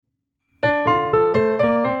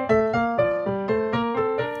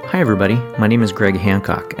everybody. My name is Greg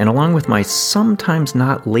Hancock, and along with my sometimes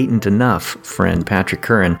not latent enough friend Patrick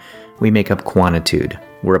Curran, we make up Quantitude.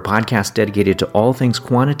 We're a podcast dedicated to all things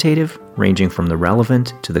quantitative, ranging from the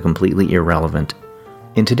relevant to the completely irrelevant.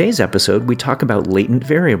 In today's episode, we talk about latent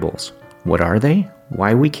variables. What are they,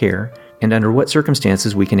 why we care, and under what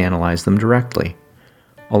circumstances we can analyze them directly.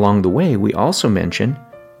 Along the way, we also mention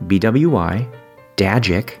BWI,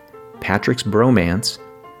 DAGIC, Patrick's Bromance,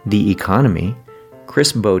 the economy,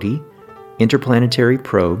 Chris Bode, interplanetary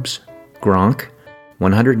probes, Gronk,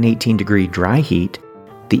 118-degree dry heat,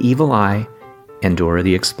 the evil eye, and Dora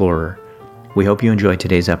the Explorer. We hope you enjoy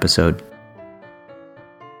today's episode.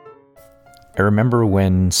 I remember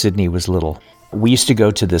when Sydney was little, we used to go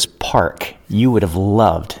to this park. You would have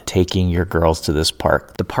loved taking your girls to this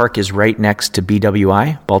park. The park is right next to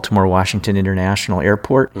BWI, Baltimore Washington International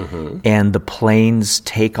Airport, and the planes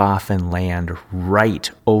take off and land right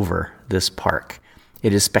over this park.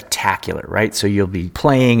 It is spectacular, right? So you'll be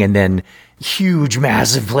playing and then huge,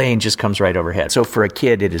 massive plane just comes right overhead. So for a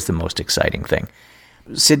kid, it is the most exciting thing.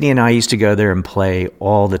 Sydney and I used to go there and play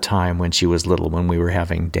all the time when she was little, when we were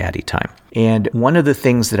having daddy time. And one of the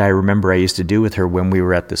things that I remember I used to do with her when we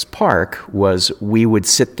were at this park was we would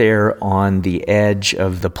sit there on the edge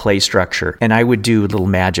of the play structure and I would do little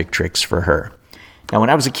magic tricks for her. Now, when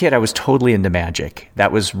I was a kid, I was totally into magic.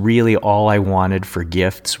 That was really all I wanted for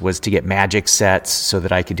gifts, was to get magic sets so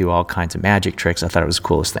that I could do all kinds of magic tricks. I thought it was the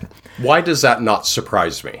coolest thing. Why does that not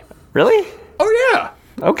surprise me? Really? Oh,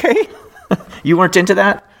 yeah. Okay. You weren't into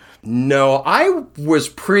that? No, I was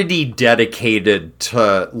pretty dedicated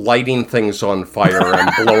to lighting things on fire and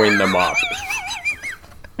blowing them up.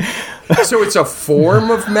 So it's a form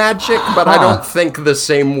of magic, but I don't think the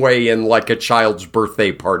same way in like a child's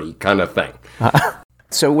birthday party kind of thing.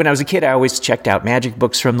 So when I was a kid, I always checked out magic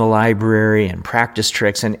books from the library and practice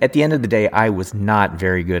tricks. And at the end of the day, I was not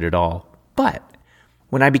very good at all. But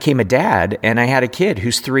when I became a dad and I had a kid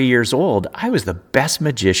who's 3 years old, I was the best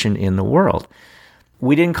magician in the world.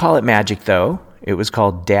 We didn't call it magic, though. It was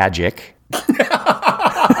called DAGIC.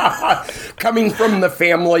 Coming from the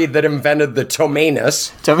family that invented the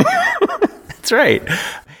Tomanus. That's right.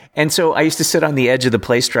 And so I used to sit on the edge of the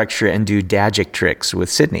play structure and do DAGIC tricks with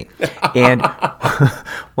Sydney. And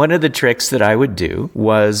one of the tricks that I would do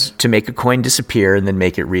was to make a coin disappear and then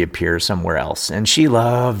make it reappear somewhere else. And she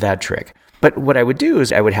loved that trick. But what I would do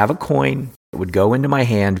is I would have a coin, it would go into my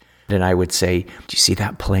hand, and I would say, do you see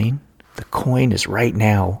that plane? The coin is right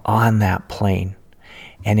now on that plane.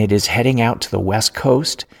 And it is heading out to the West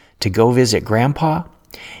Coast to go visit Grandpa.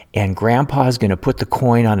 And Grandpa is going to put the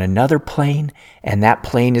coin on another plane, and that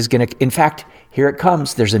plane is going to, in fact, here it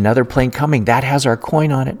comes. There's another plane coming. That has our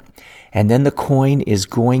coin on it. And then the coin is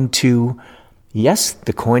going to, yes,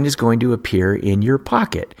 the coin is going to appear in your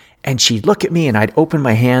pocket. And she'd look at me and I'd open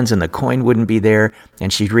my hands and the coin wouldn't be there.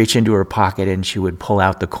 And she'd reach into her pocket and she would pull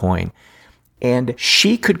out the coin. And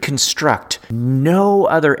she could construct no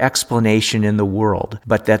other explanation in the world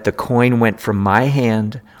but that the coin went from my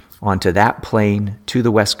hand onto that plane to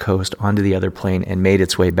the West Coast, onto the other plane, and made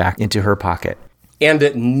its way back into her pocket. And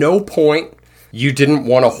at no point you didn't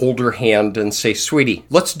want to hold her hand and say, sweetie,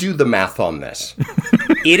 let's do the math on this.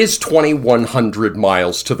 It is 2,100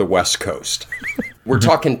 miles to the West Coast. We're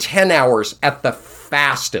talking 10 hours at the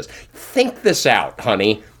fastest. Think this out,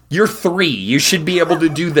 honey. You're 3. You should be able to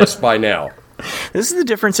do this by now. This is the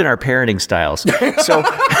difference in our parenting styles. So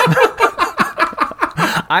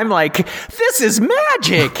I'm like, this is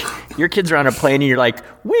magic. Your kids are on a plane and you're like,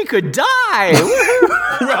 we could die.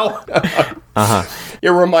 Well, it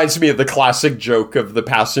reminds me of the classic joke of the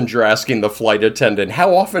passenger asking the flight attendant,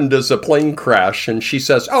 how often does a plane crash? And she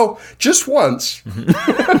says, oh, just once.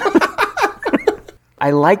 I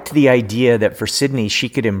liked the idea that for Sydney, she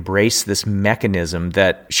could embrace this mechanism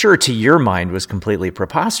that, sure, to your mind was completely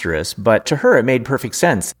preposterous, but to her, it made perfect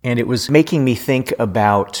sense. And it was making me think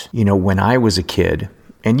about, when I was a kid,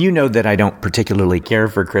 and you know that I don't particularly care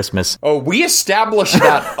for Christmas. Oh, we established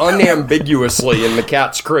that unambiguously in The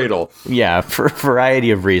Cat's Cradle. Yeah, for a variety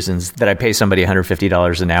of reasons that I pay somebody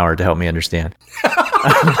 $150 an hour to help me understand.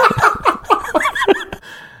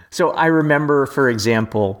 So I remember, for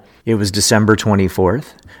example, it was December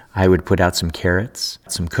 24th. I would put out some carrots,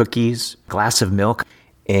 some cookies, a glass of milk,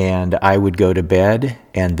 and I would go to bed.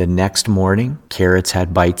 And the next morning, carrots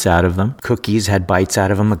had bites out of them, cookies had bites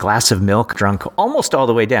out of them, a glass of milk drunk almost all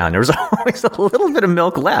the way down. There was always a little bit of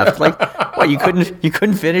milk left. Like, what, you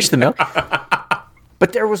couldn't finish the milk?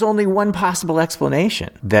 But there was only one possible explanation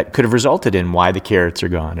that could have resulted in why the carrots are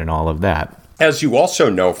gone and all of that. As you also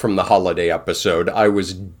know from the holiday episode, I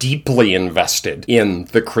was deeply invested in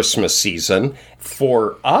the Christmas season.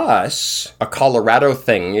 For us, a Colorado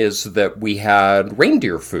thing is that we had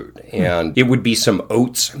reindeer food, and it would be some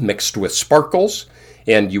oats mixed with sparkles,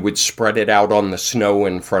 and you would spread it out on the snow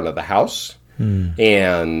in front of the house,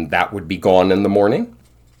 and that would be gone in the morning.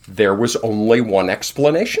 There was only one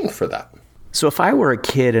explanation for that. So if I were a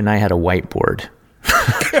kid and I had a whiteboard...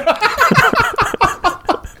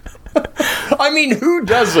 I mean, who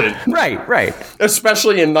doesn't? Right.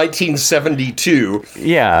 Especially in 1972.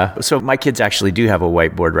 Yeah. So my kids actually do have a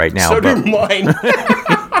whiteboard right now. So do mine.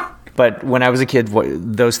 But when I was a kid,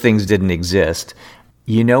 those things didn't exist.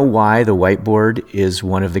 You know why the whiteboard is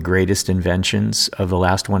one of the greatest inventions of the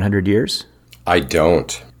last 100 years? I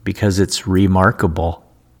don't. Because it's remarkable.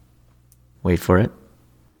 Wait for it.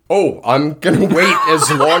 Oh, I'm going to wait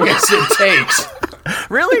as long as it takes.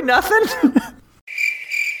 Really? Nothing?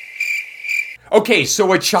 Okay,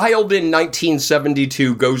 so a child in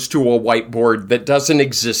 1972 goes to a whiteboard that doesn't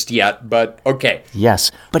exist yet, but okay. Yes,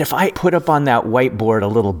 but if I put up on that whiteboard a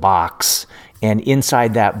little box, and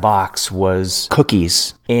inside that box was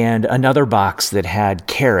cookies, and another box that had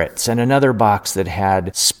carrots, and another box that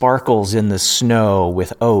had sparkles in the snow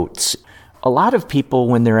with oats. A lot of people,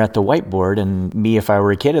 when they're at the whiteboard, and me, if I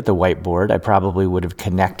were a kid at the whiteboard, I probably would have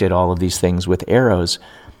connected all of these things with arrows.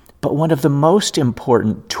 But one of the most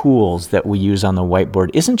important tools that we use on the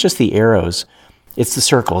whiteboard isn't just the arrows, it's the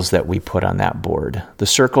circles that we put on that board. The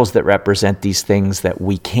circles that represent these things that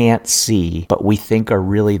we can't see, but we think are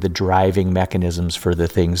really the driving mechanisms for the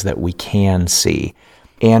things that we can see.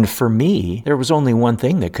 And for me, there was only one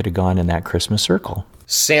thing that could have gone in that Christmas circle.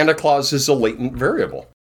 Santa Claus is a latent variable.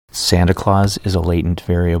 Santa Claus is a latent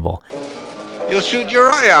variable. You'll shoot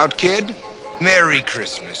your eye out, kid. Merry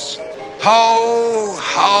Christmas. Ho,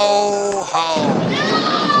 ho,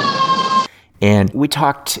 ho. And we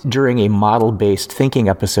talked during a model-based thinking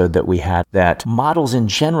episode that we had that models in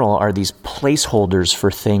general are these placeholders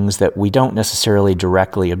for things that we don't necessarily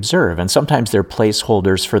directly observe. And sometimes they're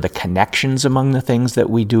placeholders for the connections among the things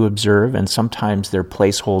that we do observe, and sometimes they're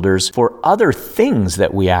placeholders for other things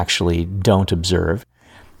that we actually don't observe.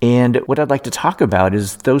 And what I'd like to talk about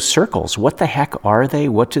is those circles. What the heck are they?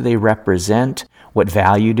 What do they represent? What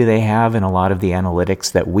value do they have in a lot of the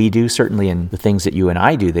analytics that we do? Certainly in the things that you and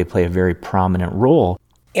I do, they play a very prominent role.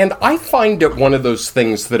 And I find it one of those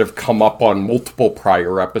things that have come up on multiple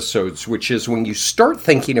prior episodes, which is when you start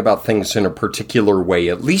thinking about things in a particular way,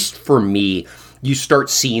 at least for me, you start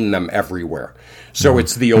seeing them everywhere. So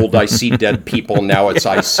it's the old I see dead people, now it's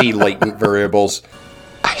I see latent variables.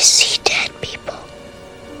 I see dead people.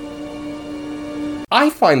 I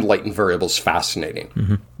find latent variables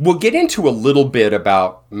fascinating. We'll get into a little bit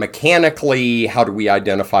about mechanically, how do we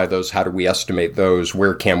identify those, how do we estimate those,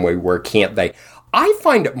 where can we, where can't they. I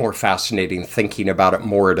find it more fascinating thinking about it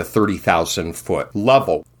more at a 30,000 foot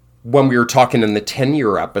level. When we were talking in the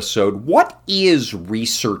 10-year episode, what is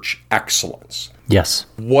research excellence? Yes.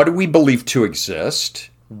 What do we believe to exist?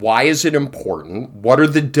 Why is it important? What are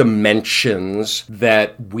the dimensions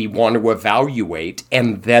that we want to evaluate?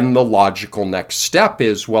 And then the logical next step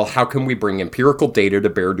is, well, how can we bring empirical data to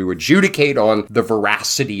bear to adjudicate on the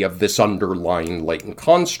veracity of this underlying latent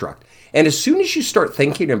construct? And as soon as you start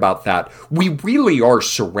thinking about that, we really are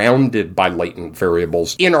surrounded by latent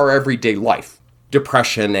variables in our everyday life.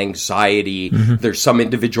 Depression, anxiety, there's some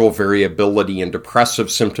individual variability in depressive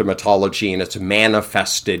symptomatology, and it's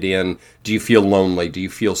manifested in, do you feel lonely? Do you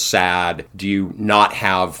feel sad? Do you not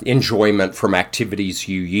have enjoyment from activities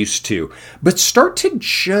you used to? But start to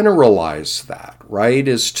generalize that, right?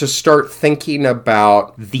 Is to start thinking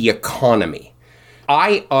about the economy.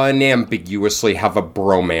 I unambiguously have a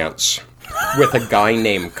bromance with a guy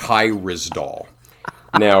named Kai Ryssdal.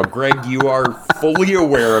 Now, Greg, you are fully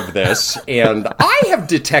aware of this, and I have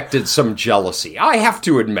detected some jealousy, I have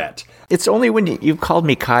to admit. It's only when you've called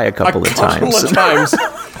me Kai a couple of times.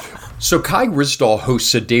 So Kai Ryssdal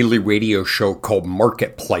hosts a daily radio show called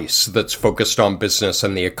Marketplace that's focused on business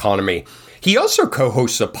and the economy. He also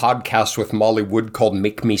co-hosts a podcast with Molly Wood called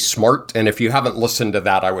Make Me Smart, and if you haven't listened to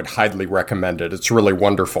that, I would highly recommend it. It's really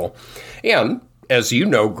wonderful. And as you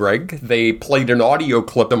know, Greg, they played an audio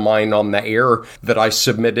clip of mine on the air that I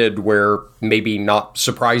submitted where, maybe not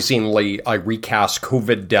surprisingly, I recast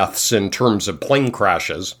COVID deaths in terms of plane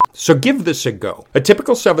crashes. So give this a go. A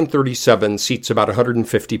typical 737 seats about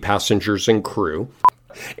 150 passengers and crew.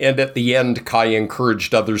 And at the end, Kai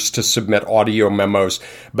encouraged others to submit audio memos,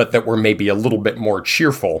 but that were maybe a little bit more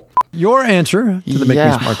cheerful. Your answer to the Make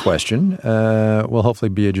Me Smart question will hopefully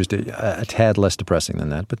be just a tad less depressing than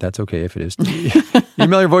that, but that's okay if it is.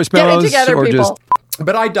 Email your voice memos together, or people. just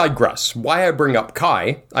But I digress. Why I bring up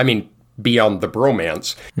Kai, beyond the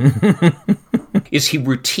bromance, is he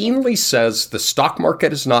routinely says the stock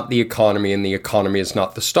market is not the economy and the economy is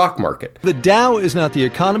not the stock market. The Dow is not the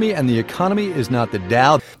economy and the economy is not the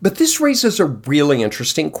Dow. But this raises a really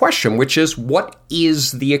interesting question, which is, what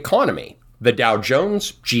is the economy? The Dow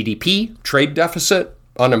Jones, GDP, trade deficit,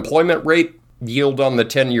 unemployment rate, yield on the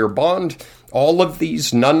 10-year bond, all of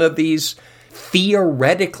these, none of these.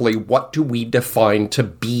 Theoretically, what do we define to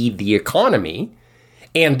be the economy?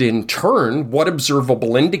 And in turn, what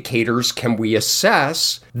observable indicators can we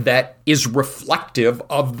assess that is reflective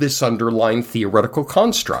of this underlying theoretical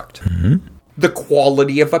construct? Mm-hmm. The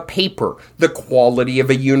quality of a paper, the quality of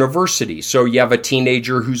a university. So you have a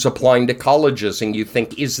teenager who's applying to colleges and you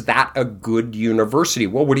think, is that a good university?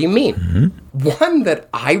 Well, what do you mean? Mm-hmm. One that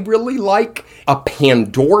I really like, a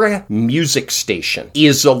Pandora music station,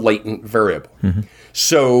 is a latent variable. Mm-hmm.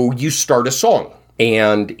 So you start a song.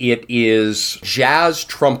 And it is jazz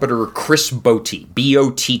trumpeter Chris Botti,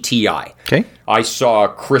 B-O-T-T-I. Okay. I saw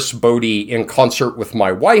Chris Botti in concert with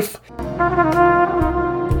my wife.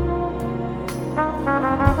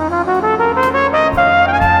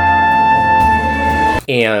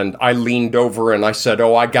 And I leaned over and I said,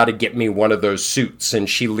 oh, I got to get me one of those suits. And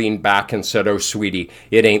she leaned back and said, oh, sweetie,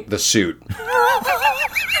 it ain't the suit.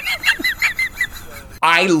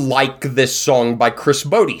 I like this song by Chris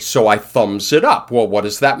Botti, so I thumbs it up. Well, what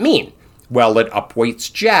does that mean? Well, it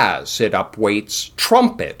upweights jazz, it upweights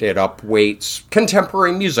trumpet, it upweights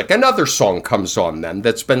contemporary music. Another song comes on then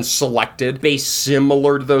that's been selected based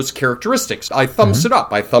similar to those characteristics. I thumbs it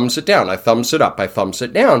up, I thumbs it down, I thumbs it up, I thumbs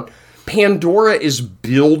it down. Pandora is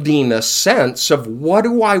building a sense of, what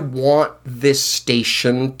do I want this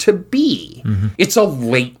station to be? Mm-hmm. It's a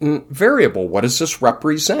latent variable. What does this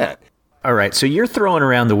represent? All right, so you're throwing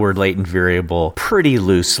around the word latent variable pretty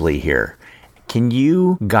loosely here. Can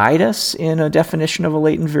you guide us in a definition of a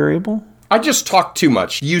latent variable? I just talked too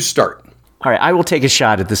much. You start. All right, I will take a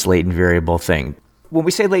shot at this latent variable thing. When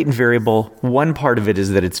we say latent variable, one part of it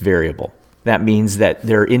is that it's variable. That means that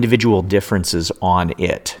there are individual differences on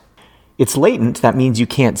it. It's latent, that means you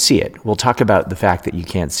can't see it. We'll talk about the fact that you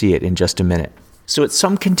can't see it in just a minute. So it's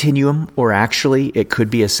some continuum, or actually it could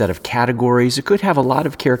be a set of categories. It could have a lot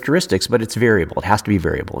of characteristics, but it's variable. It has to be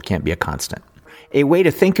variable. It can't be a constant. A way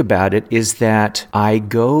to think about it is that I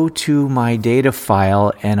go to my data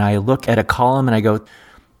file and I look at a column and I go,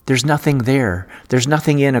 there's nothing there. There's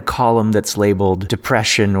nothing in a column that's labeled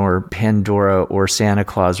depression or Pandora or Santa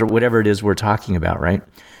Claus or whatever it is we're talking about, right?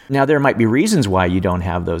 Now, there might be reasons why you don't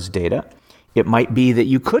have those data. It might be that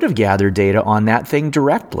you could have gathered data on that thing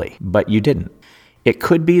directly, but you didn't. It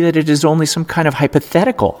could be that it is only some kind of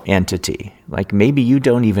hypothetical entity. Like maybe you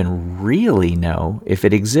don't even really know if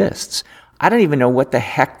it exists. I don't even know what the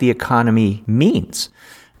heck the economy means.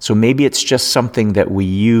 So maybe it's just something that we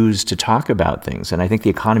use to talk about things. And I think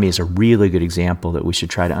the economy is a really good example that we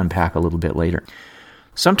should try to unpack a little bit later.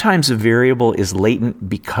 Sometimes a variable is latent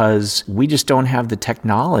because we just don't have the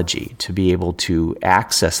technology to be able to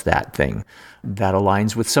access that thing. That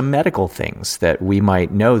aligns with some medical things that we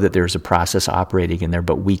might know that there's a process operating in there,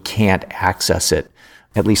 but we can't access it,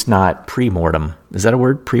 at least not pre-mortem. Is that a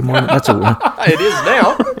word? Pre-mortem? That's a word. It is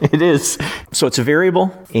now. It is. So it's a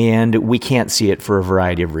variable, and we can't see it for a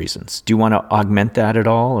variety of reasons. Do you want to augment that at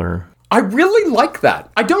all, or? I really like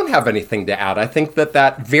that. I don't have anything to add. I think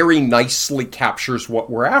that very nicely captures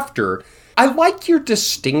what we're after. I like your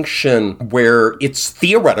distinction where it's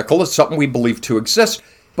theoretical, it's something we believe to exist,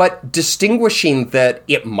 but distinguishing that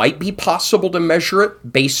it might be possible to measure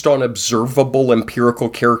it based on observable empirical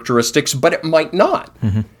characteristics, but it might not.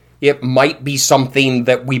 Mm-hmm. It might be something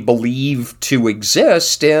that we believe to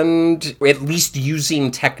exist, and at least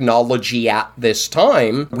using technology at this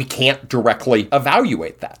time, we can't directly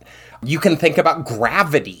evaluate that. You can think about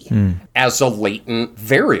gravity as a latent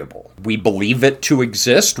variable. We believe it to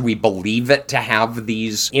exist. We believe it to have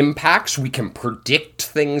these impacts. We can predict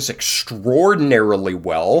things extraordinarily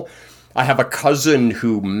well. I have a cousin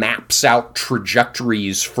who maps out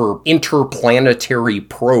trajectories for interplanetary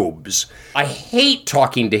probes. I hate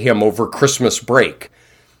talking to him over Christmas break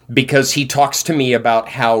because he talks to me about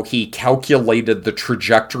how he calculated the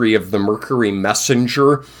trajectory of the Mercury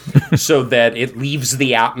Messenger so that it leaves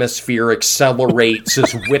the atmosphere, accelerates,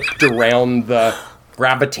 is whipped around the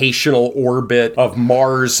gravitational orbit of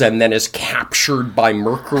Mars, and then is captured by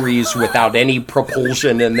Mercury's without any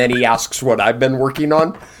propulsion. And then he asks what I've been working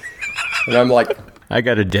on. And I'm like, I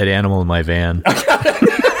got a dead animal in my van.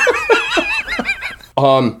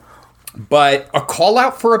 But a call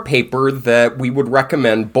out for a paper that we would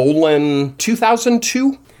recommend, Bolin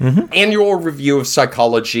 2002, Annual Review of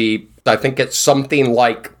Psychology. I think it's something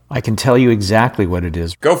like... I can tell you exactly what it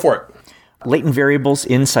is. Go for it. Latent variables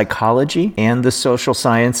in psychology and the social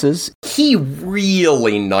sciences. He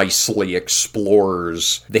really nicely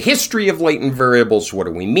explores the history of latent variables. What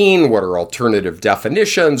do we mean? What are alternative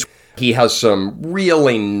definitions? He has some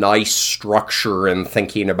really nice structure in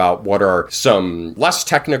thinking about what are some less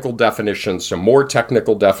technical definitions, some more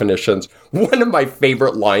technical definitions. One of my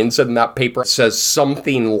favorite lines in that paper says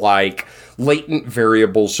something like, latent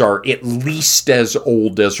variables are at least as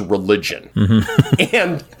old as religion. Mm-hmm.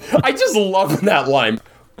 And I just love that line.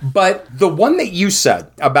 But the one that you said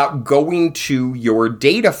about going to your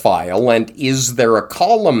data file and is there a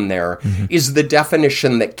column there is the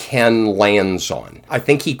definition that Ken lands on. I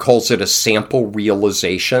think he calls it a sample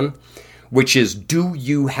realization, which is, do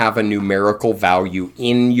you have a numerical value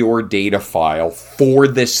in your data file for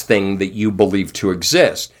this thing that you believe to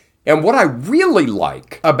exist? And what I really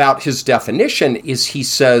like about his definition is he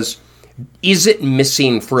says, is it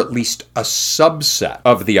missing for at least a subset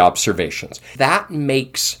of the observations? That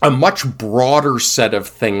makes a much broader set of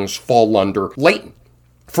things fall under latent.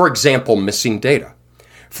 For example, missing data.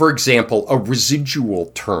 For example, a residual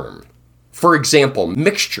term. For example,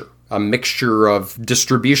 mixture. A mixture of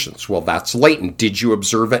distributions. Well, that's latent. Did you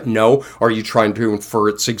observe it? No. Are you trying to infer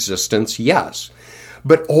its existence? Yes.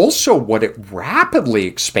 But also what it rapidly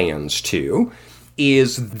expands to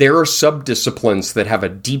is there are subdisciplines that have a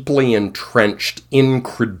deeply entrenched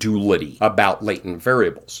incredulity about latent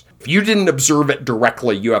variables. If you didn't observe it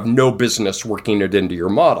directly, you have no business working it into your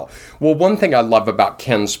model. Well, one thing I love about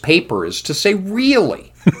Ken's paper is to say,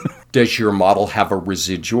 really? Does your model have a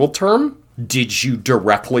residual term? Did you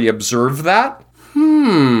directly observe that?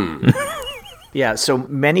 Yeah, so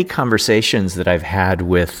many conversations that I've had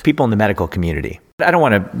with people in the medical community. I don't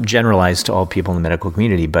want to generalize to all people in the medical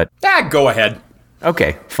community, but... Go ahead.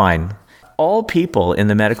 Okay, fine. All people in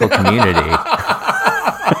the medical community...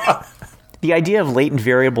 The idea of latent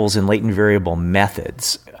variables and latent variable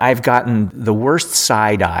methods, I've gotten the worst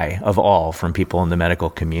side eye of all from people in the medical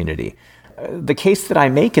community. The case that I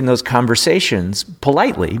make in those conversations,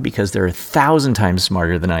 politely, because they're 1,000 times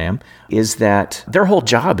smarter than I am, is that their whole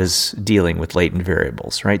job is dealing with latent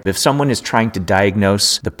variables, right? If someone is trying to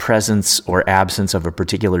diagnose the presence or absence of a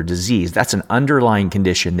particular disease, that's an underlying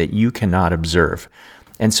condition that you cannot observe.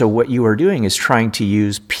 And so what you are doing is trying to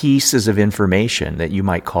use pieces of information that you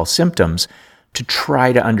might call symptoms to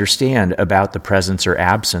try to understand about the presence or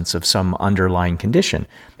absence of some underlying condition.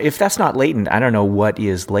 If that's not latent, I don't know what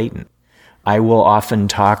is latent. I will often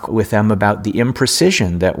talk with them about the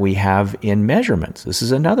imprecision that we have in measurements. This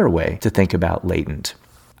is another way to think about latent.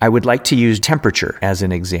 I would like to use temperature as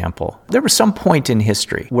an example. There was some point in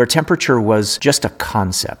history where temperature was just a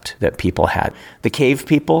concept that people had. The cave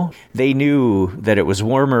people, they knew that it was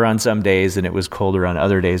warmer on some days and it was colder on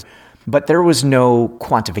other days. But there was no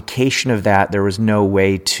quantification of that. There was no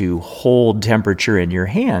way to hold temperature in your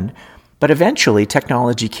hand. But eventually,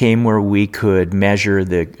 technology came where we could measure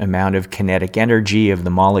the amount of kinetic energy of the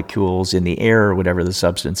molecules in the air, or whatever the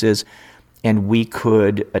substance is, and we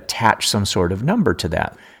could attach some sort of number to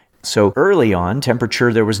that. So early on,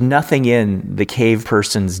 temperature, there was nothing in the cave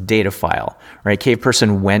person's data file, right? Cave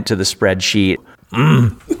person went to the spreadsheet.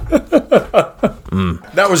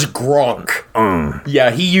 That was Gronk.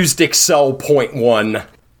 Yeah, he used Excel .1.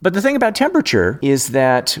 But the thing about temperature is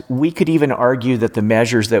that we could even argue that the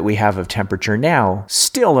measures that we have of temperature now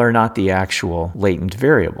still are not the actual latent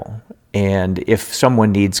variable. And if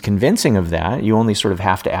someone needs convincing of that, you only sort of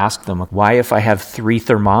have to ask them, why if I have 3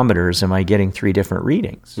 thermometers am I getting 3 different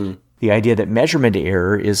readings? The idea that measurement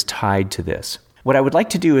error is tied to this. What I would like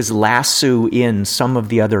to do is lasso in some of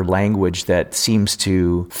the other language that seems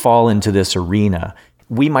to fall into this arena.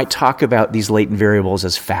 We might talk about these latent variables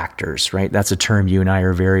as factors, right? That's a term you and I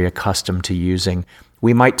are very accustomed to using.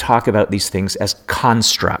 We might talk about these things as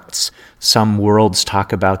constructs. Some worlds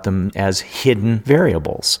talk about them as hidden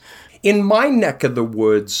variables. In my neck of the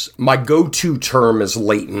woods, my go-to term is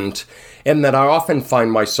latent, and then I often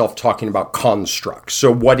find myself talking about constructs.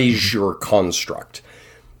 So what is your construct?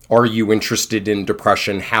 Are you interested in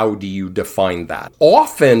depression? How do you define that?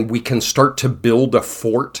 Often we can start to build a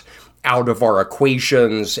fort out of our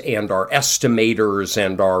equations and our estimators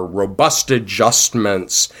and our robust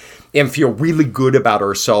adjustments and feel really good about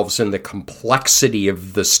ourselves and the complexity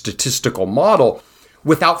of the statistical model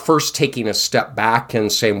without first taking a step back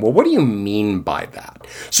and saying, well, what do you mean by that?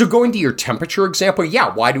 So going to your temperature example,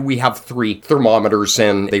 why do we have 3 thermometers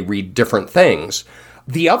and they read different things?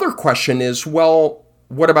 The other question is, well,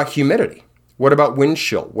 what about humidity? What about wind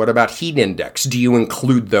chill? What about heat index? Do you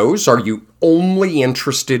include those? Are you only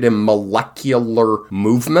interested in molecular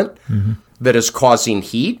movement? that is causing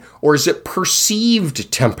heat, or is it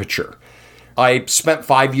perceived temperature? I spent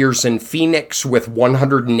 5 years in Phoenix with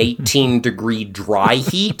 118-degree dry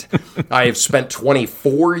heat. I have spent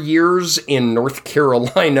 24 years in North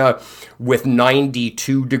Carolina with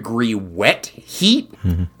 92-degree wet heat.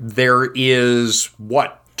 There is,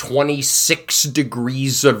 26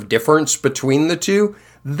 degrees of difference between the two?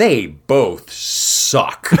 They both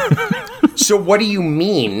suck. So what do you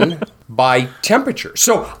mean by temperature?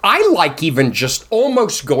 So I like even just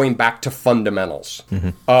almost going back to fundamentals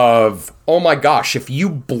of, oh my gosh, if you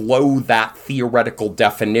blow that theoretical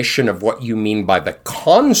definition of what you mean by the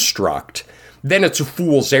construct, then it's a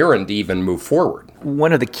fool's errand to even move forward.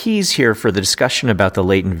 One of the keys here for the discussion about the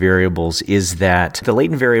latent variables is that the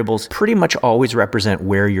latent variables pretty much always represent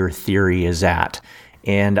where your theory is at.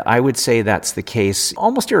 And I would say that's the case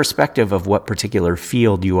almost irrespective of what particular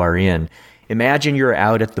field you are in. Imagine you're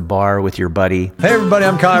out at the bar with your buddy. Hey everybody,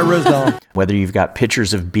 I'm Kai Ryssdal. Whether you've got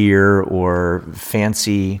pitchers of beer or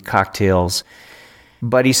fancy cocktails,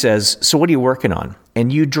 buddy says, so what are you working on?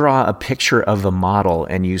 And you draw a picture of a model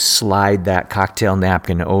and you slide that cocktail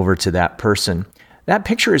napkin over to that person. That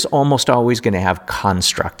picture is almost always going to have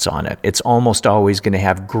constructs on it. It's almost always going to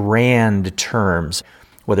have grand terms,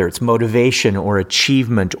 whether it's motivation or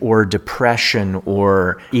achievement or depression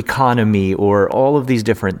or economy or all of these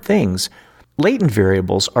different things. Latent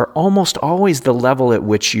variables are almost always the level at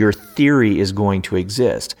which your theory is going to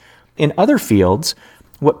exist. In other fields,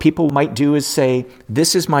 what people might do is say,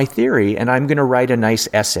 this is my theory, and I'm going to write a nice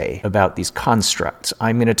essay about these constructs.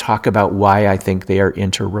 I'm going to talk about why I think they are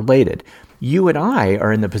interrelated. You and I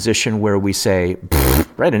are in the position where we say,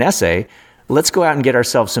 write an essay. Let's go out and get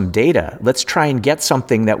ourselves some data. Let's try and get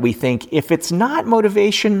something that we think, if it's not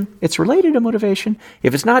motivation, it's related to motivation.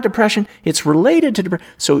 If it's not depression, it's related to depression.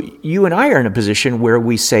 So you and I are in a position where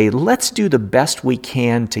we say, let's do the best we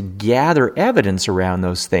can to gather evidence around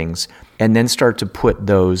those things and then start to put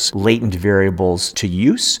those latent variables to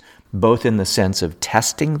use, both in the sense of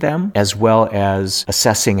testing them as well as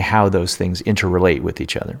assessing how those things interrelate with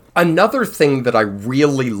each other. Another thing that I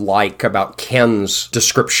really like about Ken's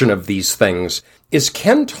description of these things is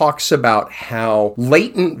Ken talks about how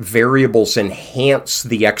latent variables enhance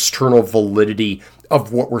the external validity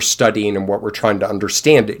of what we're studying and what we're trying to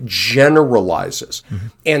understand. It generalizes.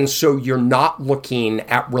 And so you're not looking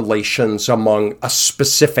at relations among a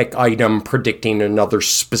specific item predicting another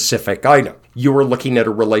specific item. You are looking at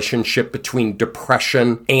a relationship between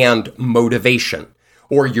depression and motivation,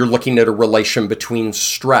 or you're looking at a relation between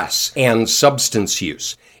stress and substance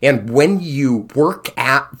use. And when you work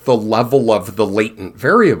at the level of the latent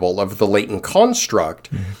variable, of the latent construct,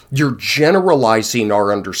 you're generalizing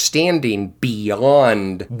our understanding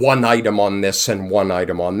beyond one item on this and one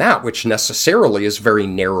item on that, which necessarily is very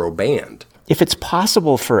narrow band. If it's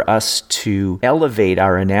possible for us to elevate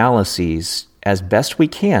our analyses as best we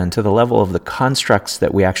can to the level of the constructs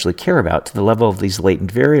that we actually care about, to the level of these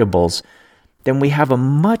latent variables, then we have a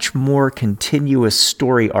much more continuous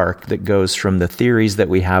story arc that goes from the theories that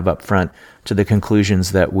we have up front to the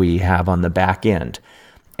conclusions that we have on the back end.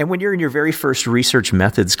 And when you're in your very first research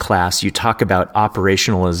methods class, you talk about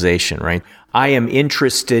operationalization, right? I am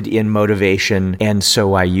interested in motivation, and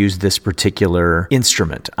so I use this particular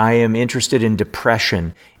instrument. I am interested in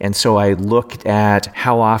depression, and so I looked at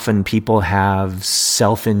how often people have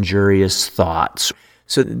self-injurious thoughts.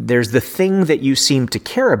 So there's the thing that you seem to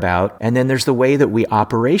care about, and then there's the way that we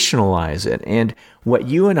operationalize it. And what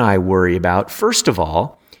you and I worry about, first of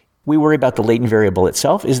all, we worry about the latent variable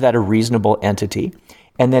itself. Is that a reasonable entity?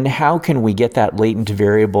 And then how can we get that latent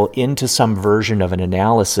variable into some version of an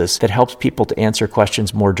analysis that helps people to answer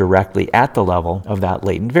questions more directly at the level of that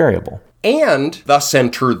latent variable? And thus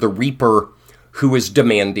enter the reaper who is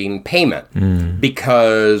demanding payment.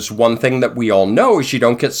 Because one thing that we all know is you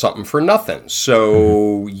don't get something for nothing.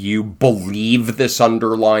 So you believe this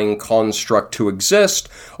underlying construct to exist.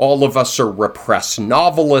 All of us are repressed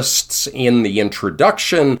novelists in the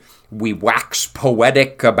introduction. We wax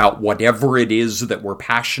poetic about whatever it is that we're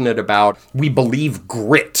passionate about. We believe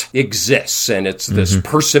grit exists, and it's this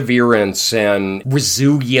perseverance and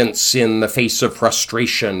resilience in the face of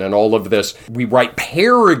frustration and all of this. We write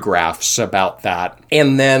paragraphs about that,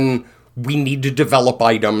 and then we need to develop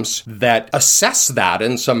items that assess that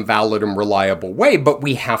in some valid and reliable way, but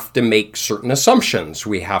we have to make certain assumptions.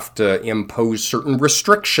 We have to impose certain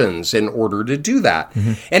restrictions in order to do that.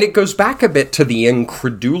 And it goes back a bit to the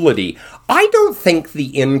incredulity. I don't think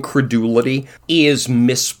the incredulity is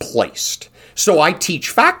misplaced. So I teach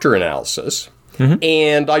factor analysis,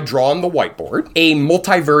 and I draw on the whiteboard a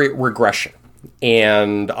multivariate regression.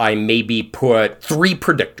 and I maybe put 3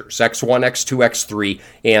 predictors, x1, x2, x3,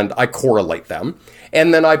 and I correlate them.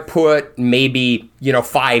 And then I put maybe,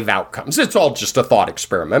 5 outcomes. It's all just a thought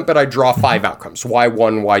experiment, but I draw 5 outcomes,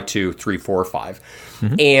 y1, y2, 3, 4, 5.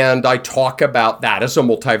 And I talk about that as a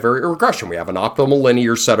multivariate regression. We have an optimal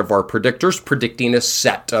linear set of our predictors predicting a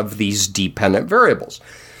set of these dependent variables.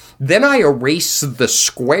 Then I erase the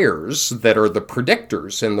squares that are the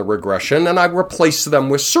predictors in the regression, and I replace them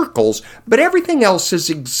with circles, but everything else is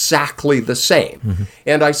exactly the same.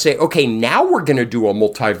 And I say, okay, now we're going to do a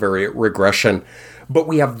multivariate regression, but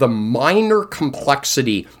we have the minor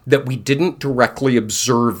complexity that we didn't directly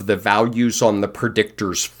observe the values on the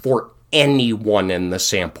predictors for anyone in the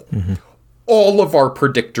sample. All of our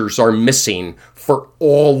predictors are missing for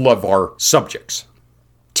all of our subjects.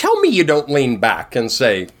 Tell me you don't lean back and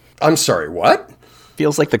say, I'm sorry, what?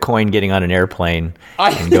 Feels like the coin getting on an airplane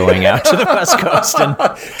and going out to the West Coast. And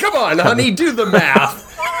come on, honey, do the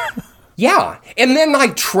math. Yeah. And then I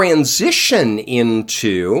transition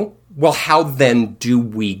into, well, how then do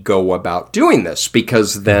we go about doing this?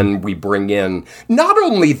 Because then we bring in not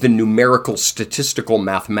only the numerical, statistical,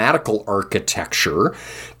 mathematical architecture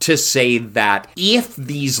to say that if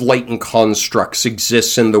these latent constructs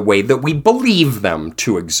exist in the way that we believe them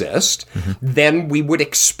to exist, then we would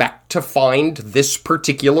expect to find this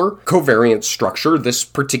particular covariance structure, this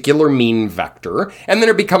particular mean vector, and then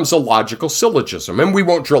it becomes a logical syllogism. And we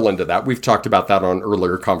won't drill into that. We've talked about that on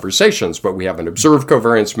earlier conversations, but we have an observed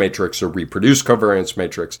covariance matrix, a reproduced covariance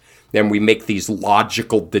matrix, and we make these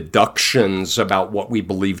logical deductions about what we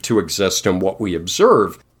believe to exist and what we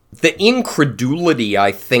observe. The incredulity,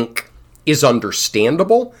 I think, is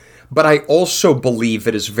understandable, but I also believe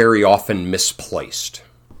it is very often misplaced.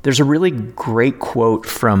 there's a really great quote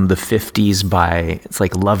from the 50s by, it's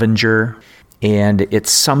like Lovinger, and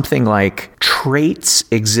it's something like, traits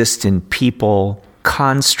exist in people,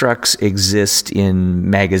 constructs exist in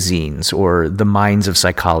magazines or the minds of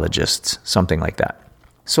psychologists, something like that.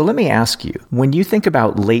 So let me ask you, when you think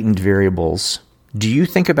about latent variables, do you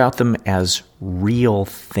think about them as real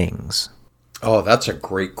things? Oh, that's a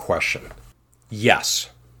great question. Yes.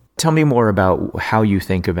 Tell me more about how you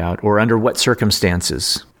think about, or under what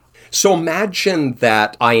circumstances. So imagine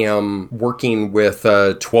that I am working with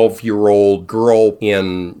a 12-year-old girl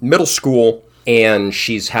in middle school, and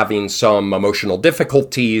she's having some emotional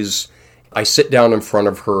difficulties. I sit down in front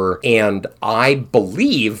of her, and I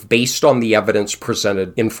believe, based on the evidence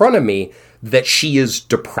presented in front of me, that she is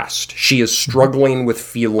depressed. She is struggling with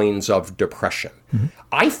feelings of depression. Mm-hmm.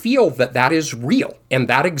 I feel that that is real, and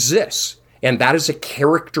that exists, and that is a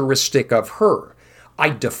characteristic of her. I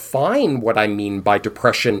define what I mean by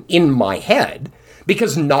depression in my head,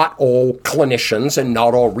 because not all clinicians and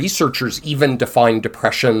not all researchers even define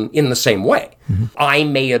depression in the same way. Mm-hmm. I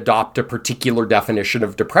may adopt a particular definition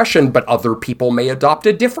of depression, but other people may adopt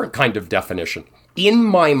a different kind of definition. In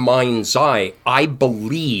my mind's eye, I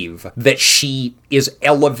believe that she is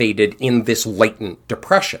elevated in this latent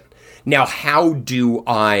depression. Now, how do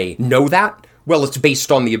I know that? Well, it's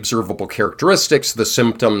based on the observable characteristics, the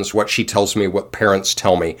symptoms, what she tells me, what parents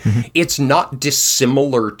tell me. Mm-hmm. It's not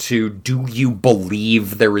dissimilar to, do you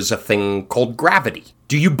believe there is a thing called gravity?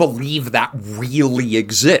 Do you believe that really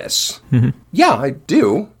exists? Mm-hmm. Yeah, I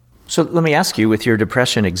do. So let me ask you, with your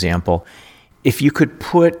depression example, if you could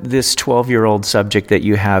put this 12-year-old subject that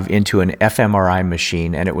you have into an fMRI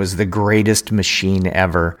machine, and it was the greatest machine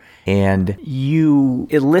ever, and you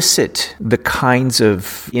elicit the kinds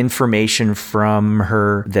of information from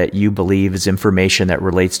her that you believe is information that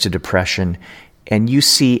relates to depression, and you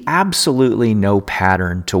see absolutely no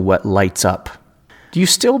pattern to what lights up, do you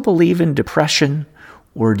still believe in depression?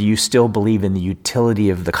 Or do you still believe in the utility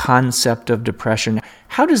of the concept of depression?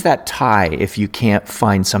 How does that tie if you can't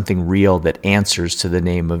find something real that answers to the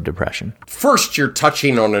name of depression? First, you're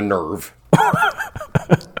touching on a nerve.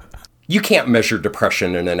 You can't measure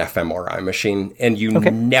depression in an fMRI machine, and you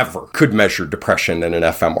never could measure depression in an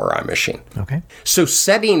fMRI machine. Okay. So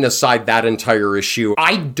setting aside that entire issue,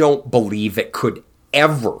 I don't believe it could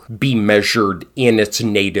ever be measured in its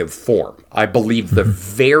native form. I believe the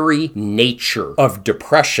very nature of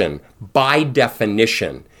depression, by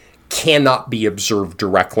definition, cannot be observed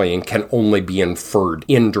directly and can only be inferred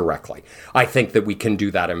indirectly. I think that we can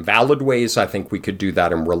do that in valid ways. I think we could do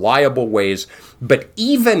that in reliable ways. But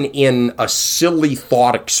even in a silly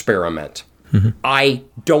thought experiment, I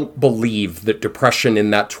don't believe that depression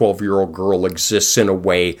in that 12-year-old girl exists in a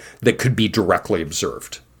way that could be directly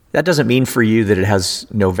observed. That doesn't mean for you that it has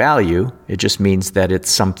no value. It just means that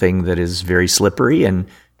it's something that is very slippery, and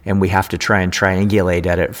we have to try and triangulate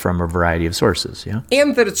at it from a variety of sources. Yeah,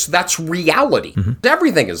 and that that's reality. Mm-hmm.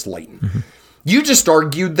 Everything is latent. Mm-hmm. You just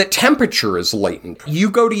argued that temperature is latent.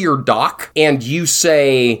 You go to your doc and you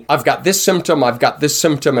say, I've got this symptom, I've got this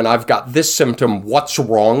symptom, and I've got this symptom. What's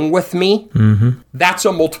wrong with me? Mm-hmm. That's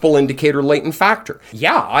a multiple indicator latent factor.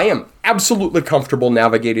 Yeah, I am absolutely comfortable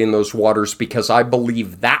navigating those waters because I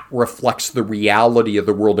believe that reflects the reality of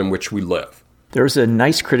the world in which we live. There's a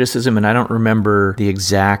nice criticism, and I don't remember the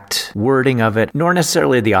exact wording of it, nor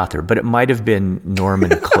necessarily the author, but it might have been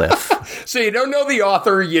Norman Cliff. So you don't know the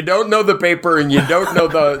author, you don't know the paper, and you don't know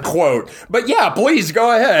the quote. But yeah, please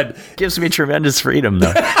go ahead. Gives me tremendous freedom,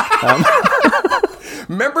 though.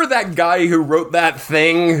 Remember that guy who wrote that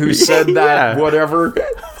thing, who said that, whatever?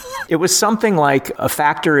 It was something like a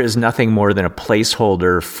factor is nothing more than a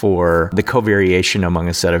placeholder for the covariation among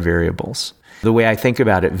a set of variables. The way I think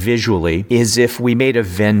about it visually is if we made a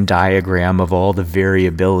Venn diagram of all the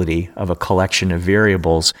variability of a collection of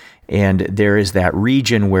variables, and there is that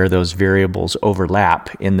region where those variables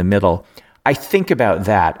overlap in the middle, I think about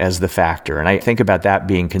that as the factor, and I think about that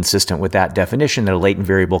being consistent with that definition that a latent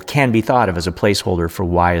variable can be thought of as a placeholder for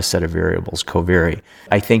why a set of variables covary.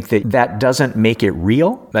 I think that doesn't make it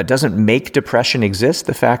real. That doesn't make depression exist,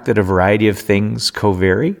 the fact that a variety of things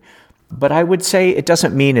covary. But I would say it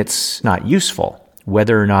doesn't mean it's not useful,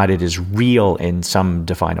 whether or not it is real in some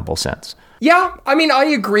definable sense. Yeah, I mean, I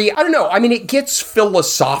agree. I don't know. I mean, it gets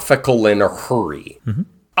philosophical in a hurry. Mm-hmm.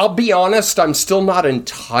 I'll be honest, I'm still not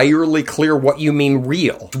entirely clear what you mean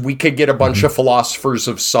real. We could get a bunch of philosophers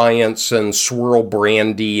of science and swirl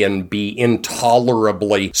brandy and be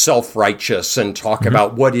intolerably self-righteous and talk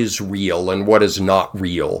about what is real and what is not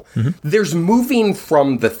real. There's moving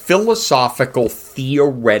from the philosophical,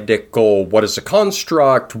 theoretical, what is a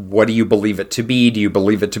construct? What do you believe it to be? Do you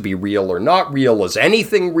believe it to be real or not real? Is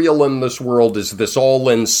anything real in this world? Is this all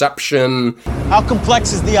inception? How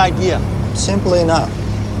complex is the idea? Simply enough.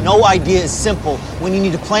 No idea is simple when you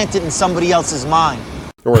need to plant it in somebody else's mind.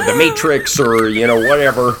 Or the Matrix, or,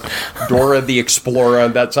 whatever. Dora the Explorer,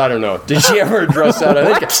 that's, I don't know. Did she ever address that?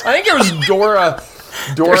 I think it was Dora.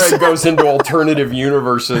 Dora goes into alternative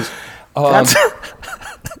universes. But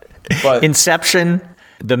Inception,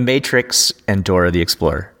 the Matrix, and Dora the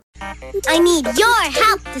Explorer. I need your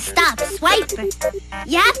help to stop Swiper.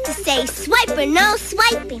 You have to say, Swiper, no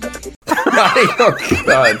swiping. Oh,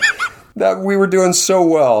 God. That we were doing so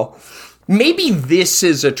well. Maybe this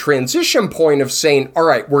is a transition point of saying, all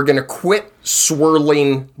right, we're going to quit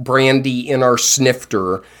swirling brandy in our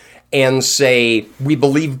snifter and say, we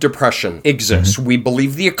believe depression exists. We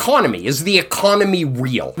believe the economy. Is the economy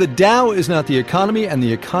real? The Dow is not the economy, and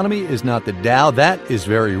the economy is not the Dow. That is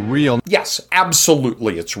very real. Yes,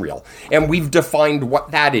 absolutely it's real. And we've defined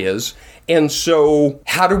what that is. And so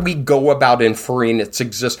how do we go about inferring its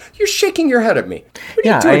existence? You're shaking your head at me. What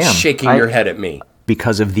are you doing shaking your head at me?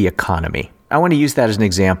 Because of the economy. I want to use that as an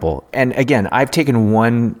example. And again, I've taken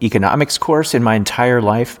one economics course in my entire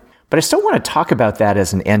life, but I still want to talk about that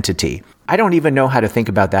as an entity. I don't even know how to think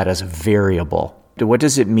about that as a variable. What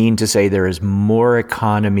does it mean to say there is more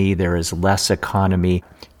economy, there is less economy?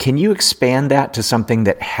 Can you expand that to something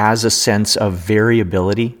that has a sense of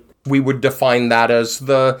variability? We would define that as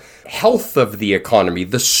the health of the economy,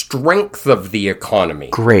 the strength of the economy.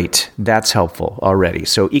 Great. That's helpful already.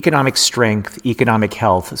 So economic strength, economic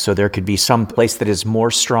health. So there could be some place that is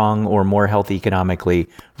more strong or more healthy economically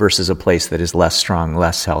versus a place that is less strong,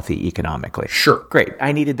 less healthy economically. Sure. Great.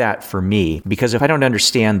 I needed that for me because if I don't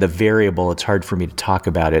understand the variable, it's hard for me to talk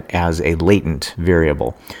about it as a latent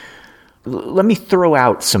variable. Let me throw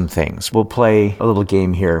out some things. We'll play a little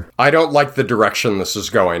game here. I don't like the direction this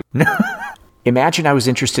is going. Imagine I was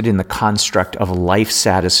interested in the construct of life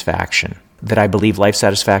satisfaction, that I believe life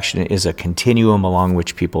satisfaction is a continuum along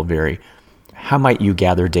which people vary. How might you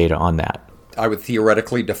gather data on that? I would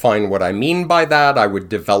theoretically define what I mean by that. I would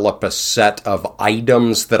develop a set of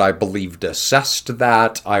items that I believed assessed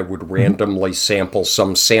that. I would randomly sample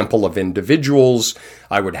some sample of individuals.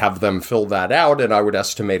 I would have them fill that out, and I would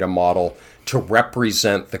estimate a model to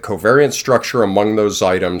represent the covariance structure among those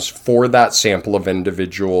items for that sample of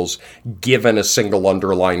individuals, given a single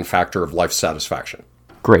underlying factor of life satisfaction.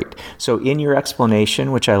 Great. So in your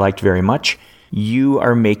explanation, which I liked very much, you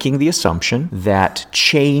are making the assumption that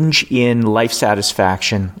change in life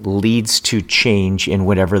satisfaction leads to change in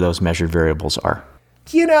whatever those measured variables are.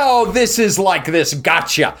 This is like this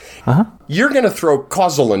gotcha. You're going to throw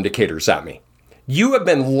causal indicators at me. You have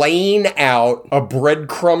been laying out a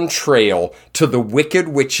breadcrumb trail to the Wicked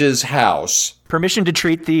Witch's house. Permission to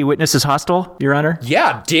treat the witness as hostile, Your Honor?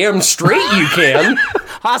 Yeah, damn straight you can.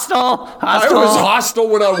 Hostile! I was hostile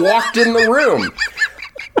when I walked in the room.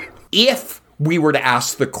 If we were to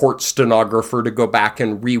ask the court stenographer to go back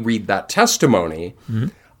and reread that testimony,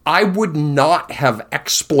 I would not have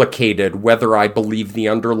explicated whether I believe the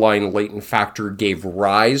underlying latent factor gave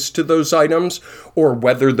rise to those items or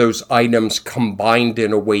whether those items combined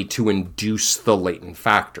in a way to induce the latent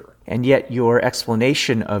factor. And yet your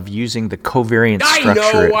explanation of using the covariance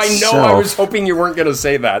structure I know. I was hoping you weren't going to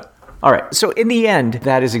say that. All right. So in the end,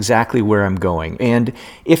 that is exactly where I'm going. And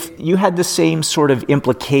if you had the same sort of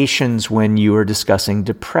implications when you were discussing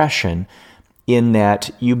depression, in that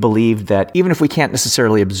you believe that even if we can't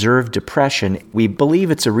necessarily observe depression, we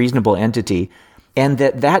believe it's a reasonable entity, and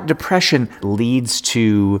that depression leads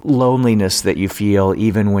to loneliness that you feel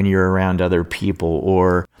even when you're around other people,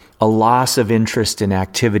 or a loss of interest in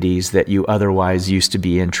activities that you otherwise used to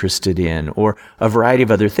be interested in, or a variety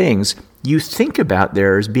of other things. You think about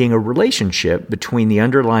there as being a relationship between the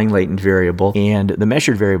underlying latent variable and the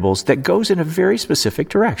measured variables that goes in a very specific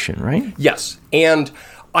direction, right? Yes. And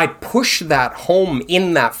I push that home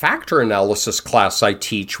in that factor analysis class I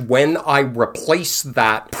teach when I replace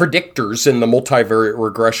that predictors in the multivariate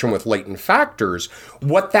regression with latent factors.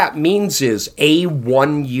 What that means is a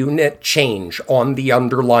 1 unit change on the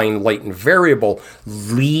underlying latent variable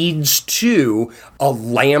leads to a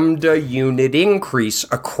lambda unit increase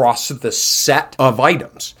across the set of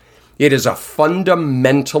items. It is a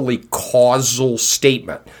fundamentally causal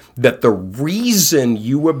statement that the reason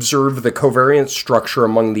you observe the covariance structure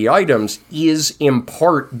among the items is in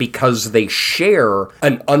part because they share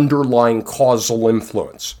an underlying causal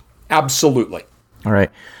influence. Absolutely. All right.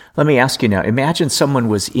 Let me ask you now, imagine someone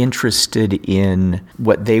was interested in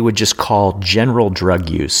what they would just call general drug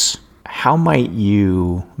use. How might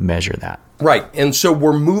you measure that? Right. And so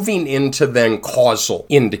we're moving into then causal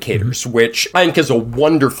indicators, which I think is a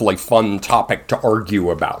wonderfully fun topic to argue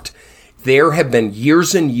about. There have been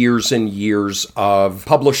years and years and years of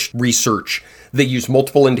published research that use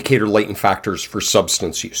multiple indicator latent factors for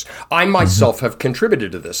substance use. I myself have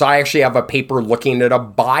contributed to this. I actually have a paper looking at a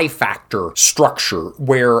bifactor structure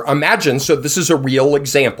where, imagine, so this is a real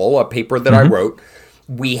example, a paper that I wrote.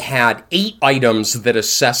 We had 8 items that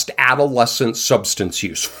assessed adolescent substance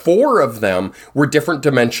use. 4 of them were different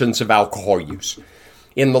dimensions of alcohol use.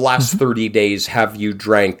 In the last 30 days, have you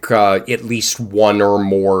drank at least 1 or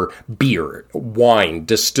more beer, wine,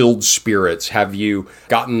 distilled spirits? Have you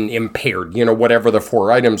gotten impaired? Whatever the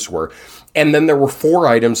 4 items were. And then there were 4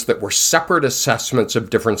 items that were separate assessments of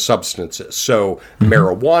different substances. So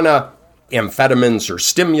marijuana, amphetamines or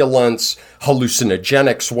stimulants,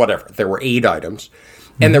 hallucinogenics, whatever. There were 8 items.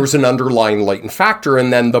 And there was an underlying latent factor.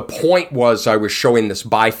 And then the point was I was showing this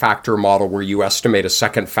bifactor model where you estimate a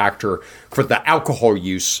second factor for the alcohol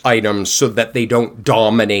use items so that they don't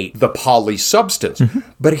dominate the polysubstance.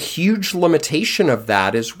 But a huge limitation of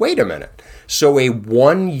that is, wait a minute. So a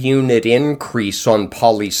 1 unit increase on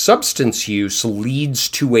polysubstance use leads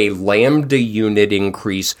to a lambda unit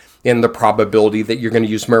increase in the probability that you're going to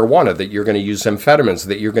use marijuana, that you're going to use amphetamines,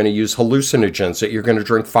 that you're going to use hallucinogens, that you're going to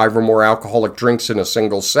drink 5 or more alcoholic drinks in a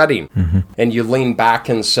single setting. And you lean back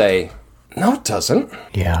and say, no, it doesn't.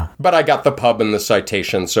 Yeah. But I got the pub and the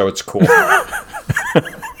citation, so it's cool.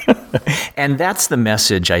 And that's the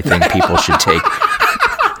message I think people should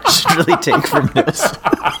really take from this.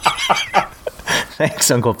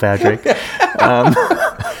 Thanks, Uncle Patrick. But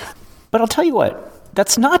I'll tell you what.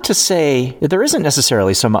 That's not to say that there isn't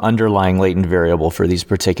necessarily some underlying latent variable for these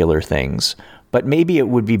particular things, but maybe it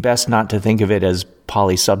would be best not to think of it as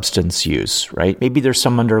polysubstance use, right? Maybe there's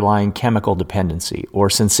some underlying chemical dependency or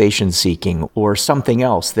sensation seeking or something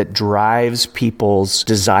else that drives people's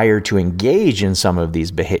desire to engage in some of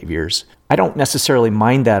these behaviors. I don't necessarily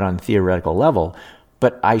mind that on a theoretical level,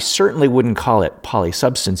 but I certainly wouldn't call it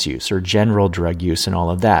polysubstance use or general drug use and all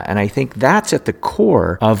of that. And I think that's at the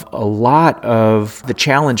core of a lot of the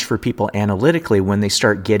challenge for people analytically when they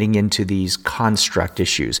start getting into these construct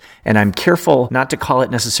issues. And I'm careful not to call it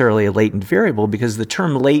necessarily a latent variable because the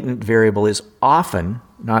term latent variable is often,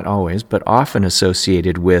 not always, but often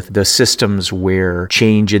associated with the systems where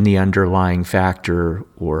change in the underlying factor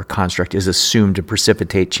or construct is assumed to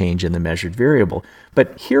precipitate change in the measured variable.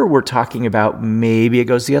 But here we're talking about maybe it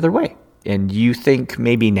goes the other way. And you think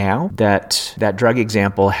maybe now that that drug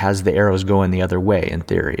example has the arrows going the other way in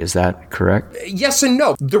theory. Is that correct? Yes and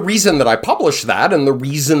no. The reason that I published that and the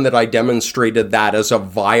reason that I demonstrated that as a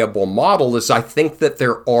viable model is I think that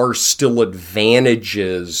there are still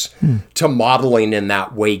advantages to modeling in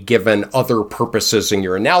that way given other purposes in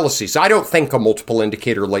your analyses. I don't think a multiple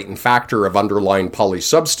indicator latent factor of underlying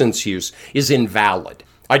polysubstance use is invalid.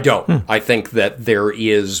 I don't. I think that there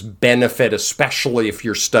is benefit, especially if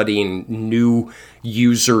you're studying new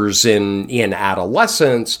users in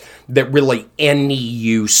adolescence, that really any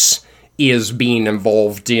use is being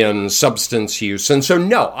involved in substance use. And so,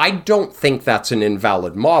 no, I don't think that's an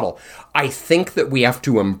invalid model. I think that we have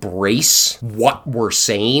to embrace what we're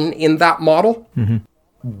saying in that model,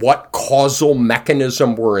 what causal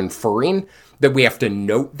mechanism we're inferring, that we have to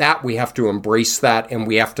note that, we have to embrace that, and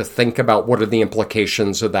we have to think about what are the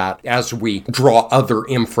implications of that as we draw other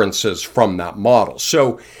inferences from that model.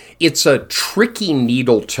 So it's a tricky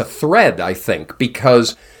needle to thread, I think,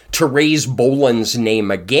 because to raise Boland's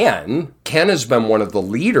name again, Ken has been one of the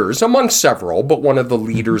leaders, among several, but one of the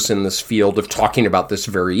leaders in this field of talking about this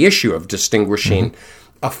very issue of distinguishing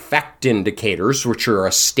effect indicators, which are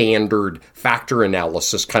a standard factor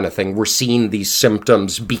analysis kind of thing. We're seeing these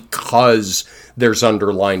symptoms because there's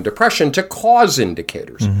underlying depression, to cause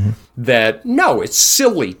indicators. That, no, it's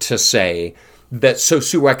silly to say that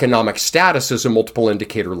socioeconomic status is a multiple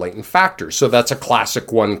indicator latent factor. So that's a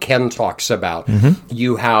classic one Ken talks about.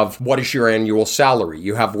 You have, what is your annual salary?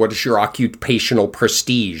 You have, what is your occupational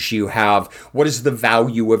prestige? You have, what is the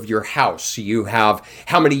value of your house? You have,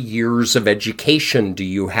 how many years of education do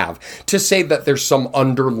you have? To say that there's some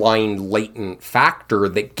underlying latent factor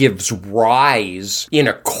that gives rise in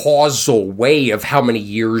a causal way of how many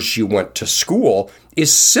years you went to school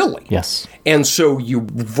is silly. Yes. And so you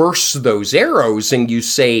reverse those arrows and you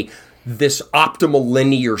say this optimal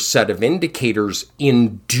linear set of indicators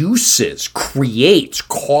induces, creates,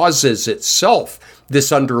 causes itself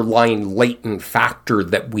this underlying latent factor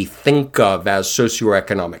that we think of as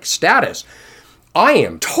socioeconomic status. I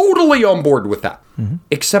am totally on board with that,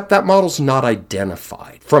 except that model's not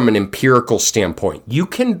identified from an empirical standpoint. You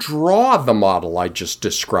can draw the model I just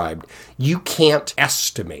described. You can't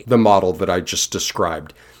estimate the model that I just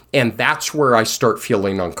described. And that's where I start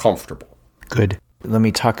feeling uncomfortable. Good. Let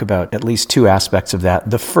me talk about at least two aspects of that.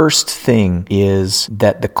 The first thing is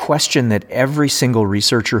that the question that every single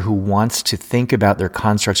researcher who wants to think about their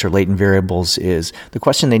constructs or latent variables is, the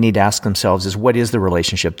question they need to ask themselves is, what is the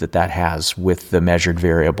relationship that has with the measured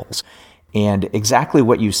variables? And exactly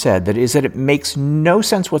what you said, that is that it makes no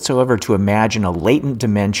sense whatsoever to imagine a latent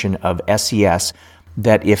dimension of SES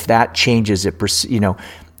that if that changes,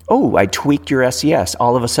 oh, I tweaked your SES.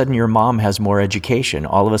 All of a sudden, your mom has more education.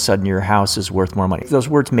 All of a sudden, your house is worth more money. Those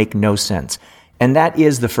words make no sense. And that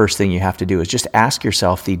is the first thing you have to do, is just ask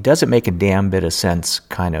yourself the does it make a damn bit of sense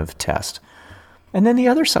kind of test. And then the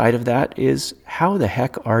other side of that is, how the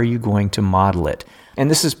heck are you going to model it?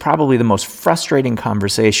 And this is probably the most frustrating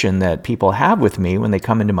conversation that people have with me when they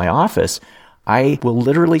come into my office. I will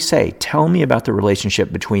literally say, tell me about the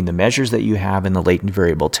relationship between the measures that you have and the latent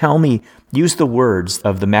variable. Tell me, use the words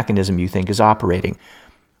of the mechanism you think is operating.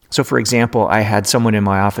 So for example, I had someone in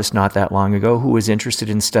my office not that long ago who was interested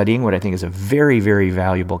in studying what I think is a very, very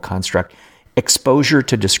valuable construct, exposure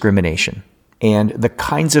to discrimination. And the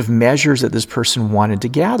kinds of measures that this person wanted to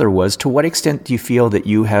gather was, to what extent do you feel that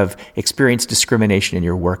you have experienced discrimination in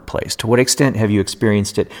your workplace? To what extent have you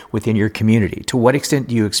experienced it within your community? To what extent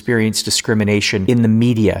do you experience discrimination in the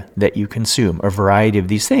media that you consume? A variety of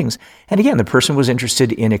these things. And again, the person was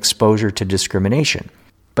interested in exposure to discrimination.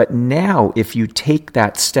 But now, if you take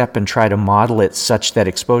that step and try to model it such that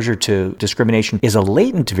exposure to discrimination is a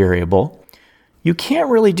latent variable, you can't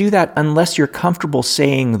really do that unless you're comfortable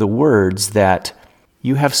saying the words that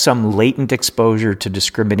you have some latent exposure to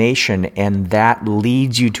discrimination, and that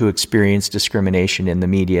leads you to experience discrimination in the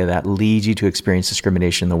media, that leads you to experience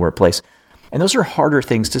discrimination in the workplace. And those are harder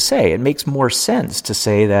things to say. It makes more sense to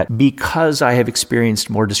say that because I have experienced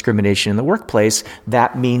more discrimination in the workplace,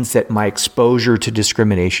 that means that my exposure to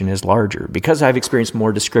discrimination is larger. Because I've experienced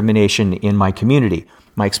more discrimination in my community,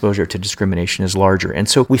 my exposure to discrimination is larger. And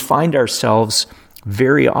so we find ourselves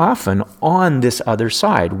very often on this other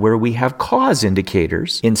side where we have cause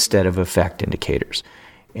indicators instead of effect indicators.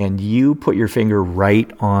 And you put your finger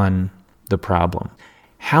right on the problem.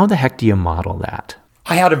 How the heck do you model that?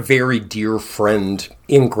 I had a very dear friend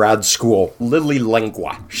in grad school, Lily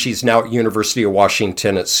Lengua. She's now at University of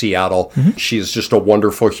Washington at Seattle. She is just a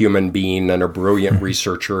wonderful human being and a brilliant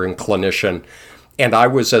researcher and clinician. And I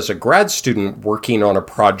was, as a grad student, working on a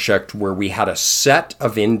project where we had a set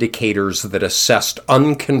of indicators that assessed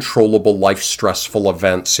uncontrollable life stressful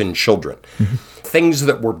events in children. Things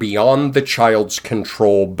that were beyond the child's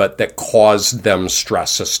control, but that caused them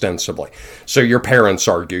stress ostensibly. So your parents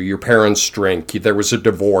argue, your parents drink, there was a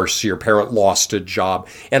divorce, your parent lost a job.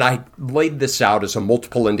 And I laid this out as a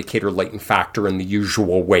multiple indicator latent factor in the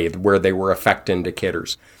usual way, where they were effect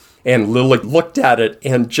indicators. And Lily looked at it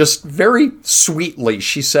and just very sweetly,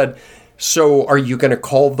 she said, so are you going to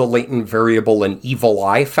call the latent variable an evil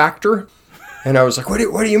eye factor? And I was like, what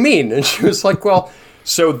do you mean? And she was like, well,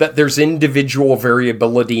 so that there's individual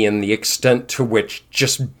variability in the extent to which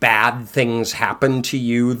just bad things happen to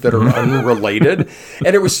you that are unrelated.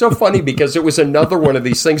 And it was so funny because it was another one of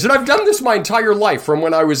these things. And I've done this my entire life from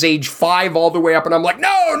when I was age 5 all the way up. And I'm like,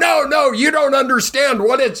 no, you don't understand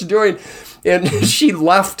what it's doing. And she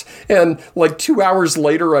left, and like 2 hours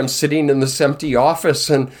later, I'm sitting in this empty office,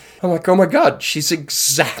 and I'm like, oh my God, she's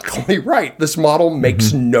exactly right. This model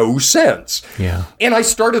makes no sense. Yeah. And I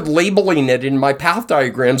started labeling it in my path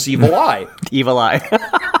diagrams evil eye. Evil eye.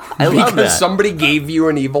 I love that. Because somebody gave you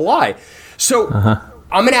an evil eye. So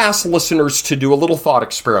I'm going to ask listeners to do a little thought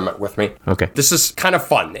experiment with me. Okay. This is kind of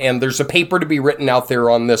fun, and there's a paper to be written out there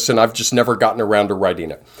on this, and I've just never gotten around to writing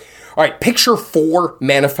it. All right, picture 4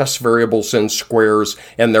 manifest variables in squares,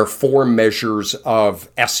 and they're 4 measures of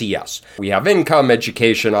SES. We have income,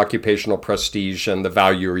 education, occupational prestige, and the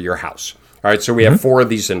value of your house. All right, so we have 4 of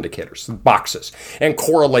these indicators, boxes, and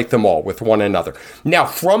correlate them all with one another. Now,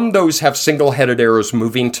 from those have single-headed arrows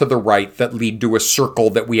moving to the right that lead to a circle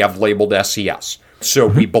that we have labeled SES. So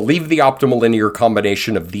we believe the optimal linear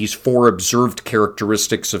combination of these 4 observed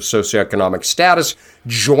characteristics of socioeconomic status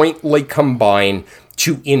jointly combine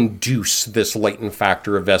to induce this latent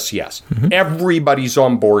factor of SES. Everybody's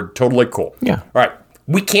on board, totally cool. Yeah. All right.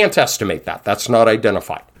 We can't estimate that. That's not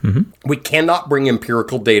identified. We cannot bring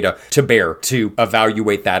empirical data to bear to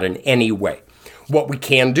evaluate that in any way. What we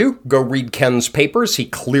can do, go read Ken's papers. He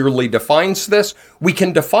clearly defines this. We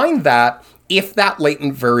can define that if that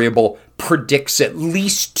latent variable predicts at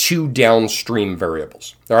least 2 downstream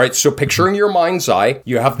variables. All right, so picture in your mind's eye,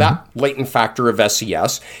 you have that latent factor of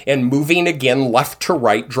SES, and moving again left to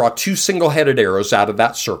right, draw 2 single-headed arrows out of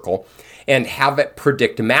that circle, and have it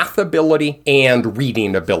predict math ability and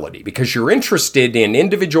reading ability, because you're interested in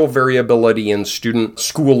individual variability in student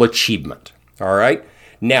school achievement. All right?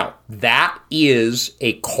 Now, that is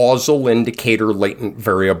a causal indicator latent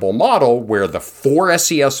variable model where the 4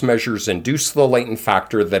 SES measures induce the latent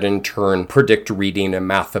factor that in turn predict reading and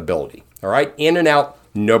math ability. All right? In and out,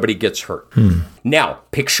 nobody gets hurt. Now,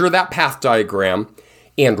 picture that path diagram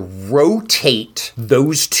and rotate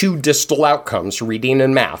those 2 distal outcomes, reading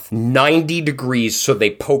and math, 90 degrees so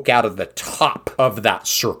they poke out of the top of that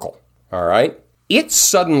circle. All right? It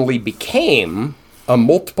suddenly became a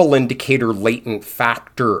multiple indicator latent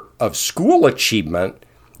factor of school achievement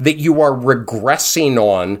that you are regressing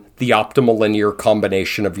on the optimal linear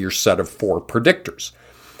combination of your set of 4 predictors.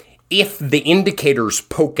 If the indicators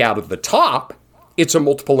poke out of the top, it's a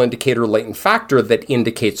multiple indicator latent factor that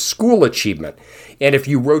indicates school achievement. And if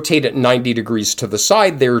you rotate it 90 degrees to the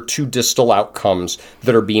side, there are 2 distal outcomes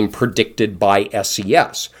that are being predicted by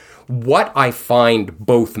SES. What I find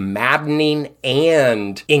both maddening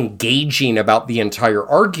and engaging about the entire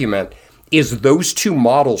argument is those 2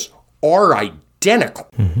 models are identical.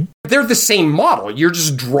 They're the same model. You're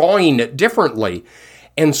just drawing it differently.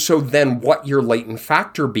 And so then what your latent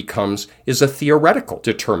factor becomes is a theoretical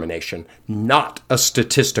determination, not a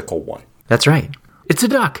statistical one. That's right. It's a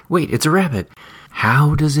duck. Wait, it's a rabbit.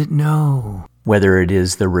 How does it know? Whether it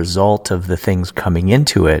is the result of the things coming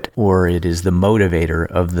into it or it is the motivator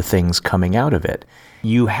of the things coming out of it.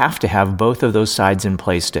 You have to have both of those sides in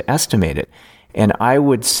place to estimate it. And I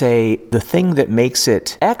would say the thing that makes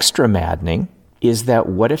it extra maddening is that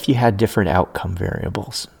what if you had different outcome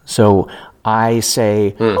variables? So I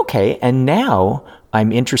say, okay, and now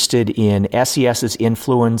I'm interested in SES's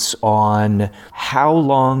influence on how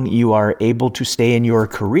long you are able to stay in your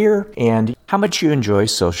career and how much you enjoy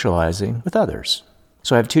socializing with others.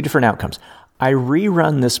 So I have 2 different outcomes. I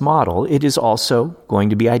rerun this model. It is also going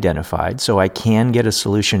to be identified, so I can get a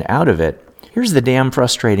solution out of it. Here's the damn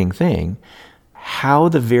frustrating thing. How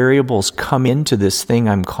the variables come into this thing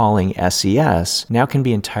I'm calling SES now can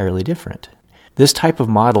be entirely different. This type of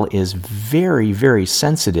model is very, very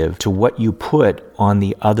sensitive to what you put on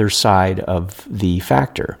the other side of the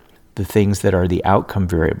factor, the things that are the outcome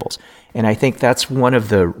variables. And I think that's one of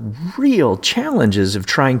the real challenges of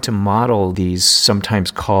trying to model these sometimes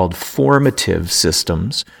called formative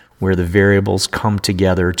systems, where the variables come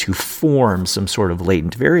together to form some sort of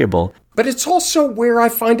latent variable. But it's also where I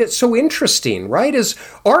find it so interesting, right? Is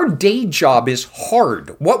our day job is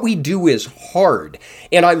hard. What we do is hard.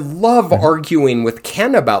 And I love arguing with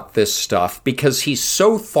Ken about this stuff because he's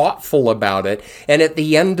so thoughtful about it. And at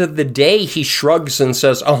the end of the day, he shrugs and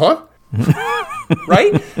says, right?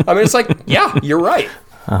 I mean, it's like, yeah, you're right.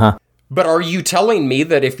 But are you telling me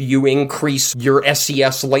that if you increase your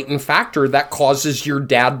SES latent factor, that causes your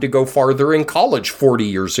dad to go farther in college 40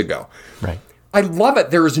 years ago? Right. I love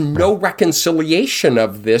it. There is no reconciliation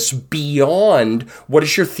of this beyond what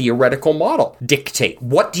does your theoretical model dictate?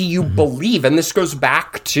 What do you believe? And this goes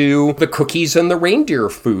back to the cookies and the reindeer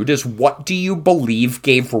food, is what do you believe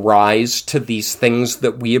gave rise to these things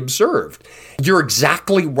that we observed? You're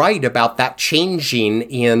exactly right about that changing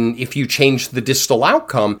if you change the distal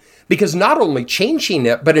outcome, because not only changing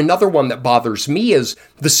it, but another one that bothers me is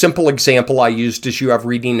the simple example I used is you have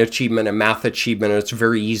reading achievement and math achievement, and it's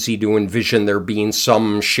very easy to envision there being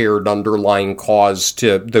some shared underlying cause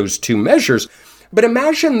to those two measures. But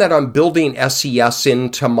imagine that I'm building SES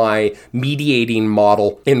into my mediating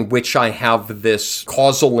model in which I have this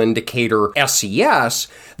causal indicator SES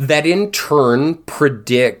that in turn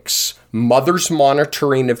predicts mother's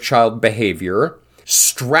monitoring of child behavior,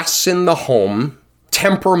 stress in the home,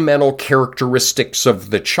 temperamental characteristics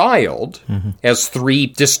of the child as three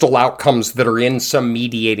distal outcomes that are in some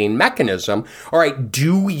mediating mechanism. All right,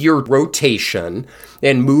 do your rotation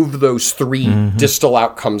and move those three distal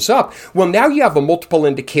outcomes up. Well, now you have a multiple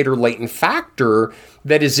indicator latent factor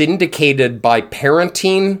that is indicated by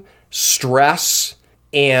parenting, stress,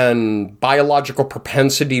 and biological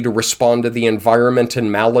propensity to respond to the environment in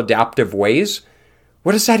maladaptive ways.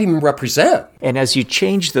 What does that even represent? And as you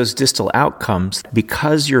change those distal outcomes,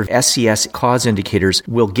 because your SES cause indicators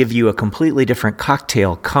will give you a completely different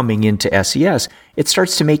cocktail coming into SES, it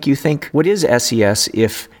starts to make you think, what is SES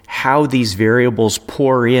if how these variables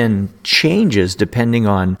pour in changes depending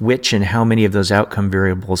on which and how many of those outcome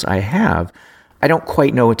variables I have? I don't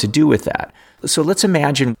quite know what to do with that. So let's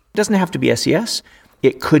imagine, it doesn't have to be SES.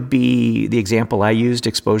 It could be the example I used,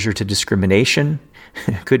 exposure to discrimination.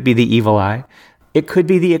 It could be the evil eye. It could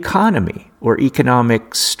be the economy or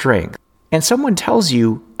economic strength. And someone tells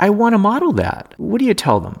you, I want to model that. What do you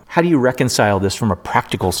tell them? How do you reconcile this from a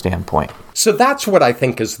practical standpoint? So that's what I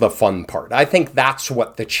think is the fun part. I think that's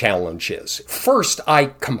what the challenge is. First, I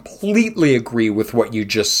completely agree with what you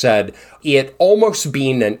just said. It almost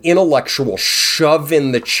being an intellectual shove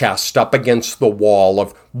in the chest up against the wall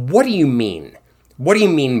of, what do you mean? What do you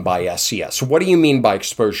mean by SES? What do you mean by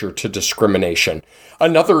exposure to discrimination?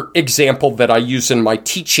 Another example that I use in my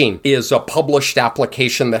teaching is a published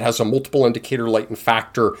application that has a multiple indicator latent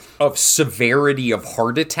factor of severity of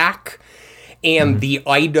heart attack. And the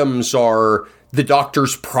items are the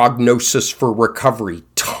doctor's prognosis for recovery,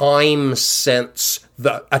 time since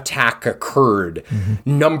the attack occurred,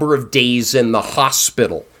 number of days in the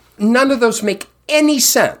hospital. None of those make any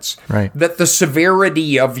sense that the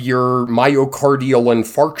severity of your myocardial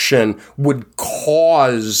infarction would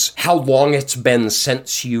cause how long it's been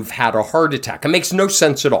since you've had a heart attack. It makes no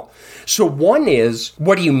sense at all. So one is,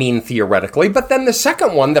 what do you mean theoretically? But then the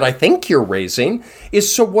second one that I think you're raising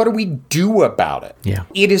is, so what do we do about it? Yeah.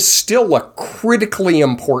 It is still a critically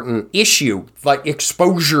important issue, like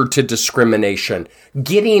exposure to discrimination,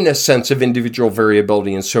 getting a sense of individual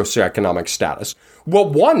variability and socioeconomic status. Well,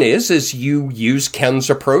 one is you use Ken's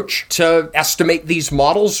approach to estimate these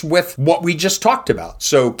models with what we just talked about.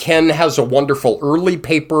 So Ken has a wonderful early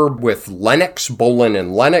paper with Lennox, Bolin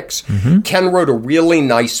and Lennox. Ken wrote a really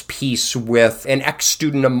nice piece with an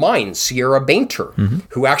ex-student of mine, Sierra Bainter,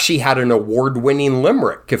 who actually had an award-winning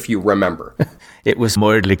limerick, if you remember. It was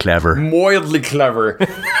mildly clever. Mildly clever.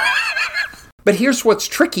 But here's what's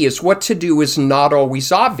tricky, is what to do is not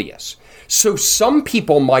always obvious. So some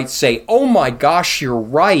people might say, oh my gosh, you're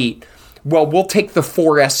right. Well, we'll take the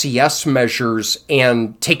 4 SES measures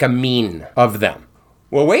and take a mean of them.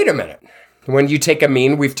 Well, wait a minute. When you take a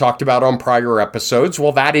mean, we've talked about on prior episodes,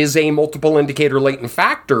 well, that is a multiple indicator latent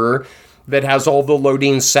factor that has all the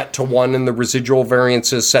loadings set to 1 and the residual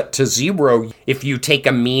variances set to 0. If you take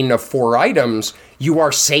a mean of 4 items, you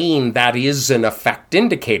are saying that is an effect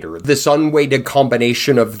indicator. This unweighted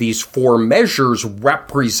combination of these 4 measures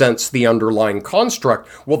represents the underlying construct.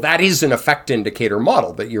 Well, that is an effect indicator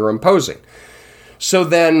model that you're imposing. So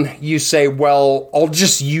then you say, well, I'll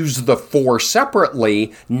just use the 4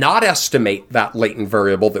 separately, not estimate that latent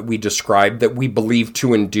variable that we described that we believe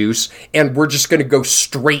to induce, and we're just going to go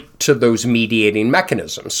straight to those mediating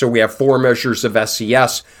mechanisms. So we have 4 measures of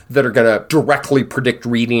SES that are going to directly predict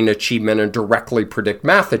reading achievement and directly predict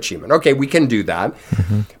math achievement. Okay, we can do that.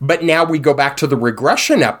 But now we go back to the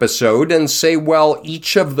regression episode and say, well,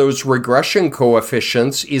 each of those regression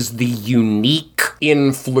coefficients is the unique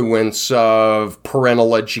influence of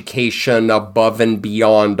parental education above and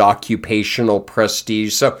beyond occupational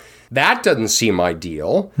prestige. So that doesn't seem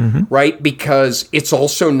ideal, right? Because it's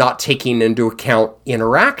also not taking into account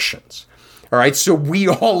interactions. All right, so we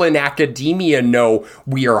all in academia know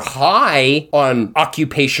we are high on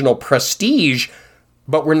occupational prestige,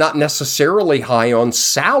 but we're not necessarily high on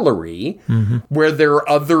salary, where there are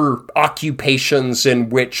other occupations in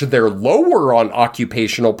which they're lower on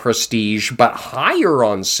occupational prestige, but higher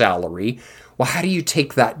on salary. Well, how do you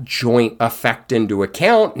take that joint effect into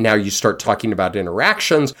account? Now you start talking about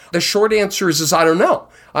interactions. The short answer is I don't know.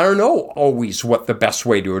 I don't know always what the best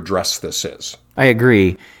way to address this is. I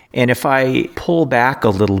agree. And if I pull back a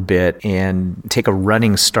little bit and take a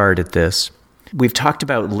running start at this, we've talked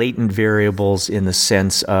about latent variables in the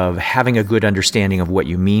sense of having a good understanding of what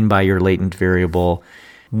you mean by your latent variable.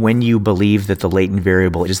 When you believe that the latent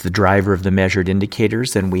variable is the driver of the measured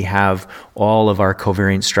indicators, then we have all of our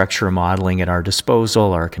covariance structure modeling at our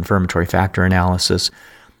disposal, our confirmatory factor analysis.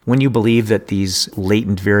 When you believe that these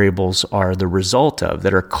latent variables are the result of,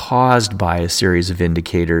 that are caused by a series of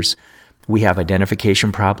indicators, we have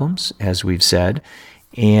identification problems, as we've said.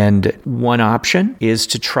 And one option is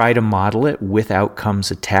to try to model it with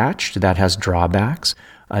outcomes attached. That has drawbacks.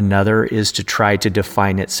 Another is to try to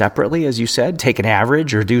define it separately, as you said, take an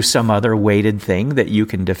average or do some other weighted thing that you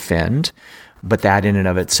can defend. But that in and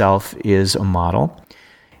of itself is a model.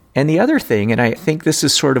 And the other thing, and I think this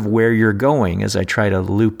is sort of where you're going as I try to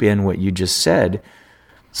loop in what you just said,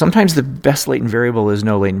 sometimes the best latent variable is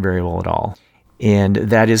no latent variable at all. And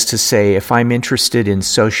that is to say, if I'm interested in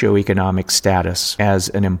socioeconomic status as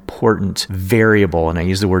an important variable, and I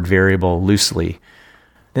use the word variable loosely,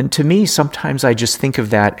 then to me, sometimes I just think of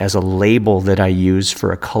that as a label that I use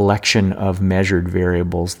for a collection of measured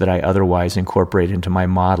variables that I otherwise incorporate into my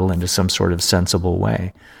model into some sort of sensible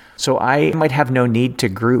way. So I might have no need to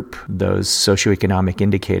group those socioeconomic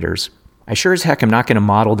indicators. I sure as heck am not going to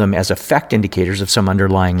model them as effect indicators of some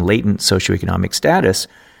underlying latent socioeconomic status.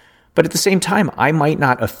 But at the same time, I might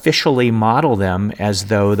not officially model them as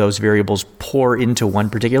though those variables pour into one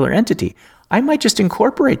particular entity. I might just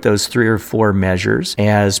incorporate those 3 or 4 measures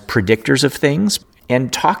as predictors of things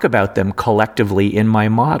and talk about them collectively in my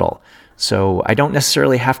model. So I don't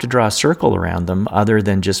necessarily have to draw a circle around them other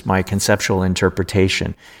than just my conceptual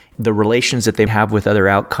interpretation. The relations that they have with other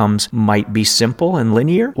outcomes might be simple and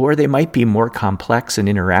linear, or they might be more complex and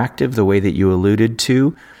interactive, the way that you alluded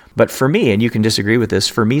to. But for me, and you can disagree with this,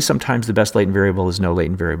 for me, sometimes the best latent variable is no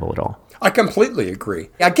latent variable at all. I completely agree.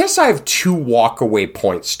 I guess I have 2 walkaway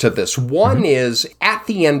points to this. One is, at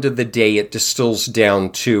the end of the day, it distills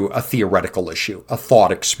down to a theoretical issue, a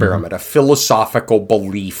thought experiment, a philosophical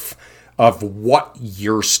belief of what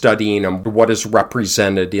you're studying and what is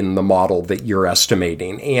represented in the model that you're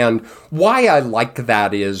estimating. And why I like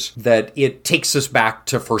that is that it takes us back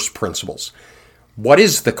to first principles. What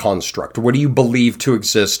is the construct? What do you believe to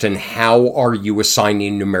exist, and how are you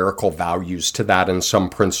assigning numerical values to that in some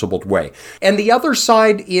principled way? And the other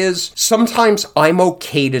side is sometimes I'm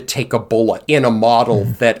okay to take a bullet in a model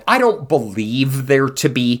that I don't believe there to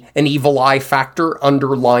be an evil eye factor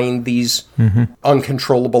underlying these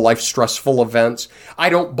uncontrollable life stressful events. I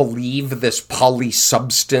don't believe this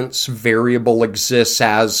polysubstance variable exists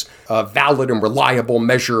as a valid and reliable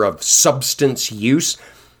measure of substance use.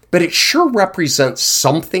 But it sure represents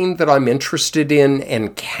something that I'm interested in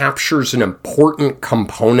and captures an important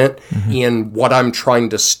component in what I'm trying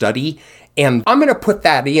to study. And I'm going to put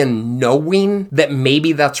that in knowing that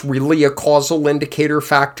maybe that's really a causal indicator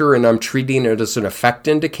factor and I'm treating it as an effect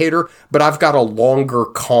indicator, but I've got a longer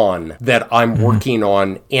con that I'm working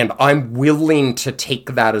on, and I'm willing to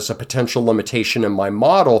take that as a potential limitation in my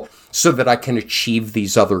model so that I can achieve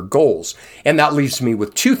these other goals. And that leaves me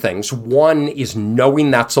with 2 things. One is knowing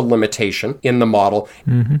that's a limitation in the model,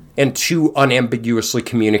 and 2, unambiguously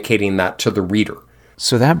communicating that to the reader.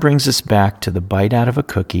 So that brings us back to the bite out of a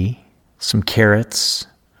cookie, some carrots,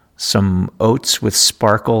 some oats with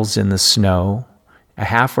sparkles in the snow, a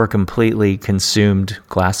half or completely consumed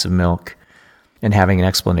glass of milk, and having an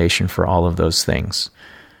explanation for all of those things.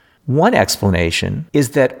 One explanation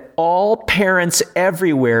is that all parents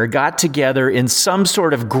everywhere got together in some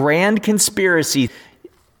sort of grand conspiracy.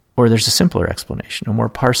 Or there's a simpler explanation, a more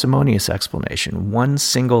parsimonious explanation, one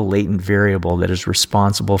single latent variable that is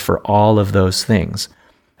responsible for all of those things.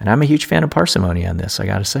 And I'm a huge fan of parsimony on this, I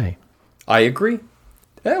gotta say. I agree.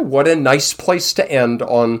 Yeah, what a nice place to end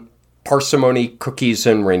on parsimony, cookies,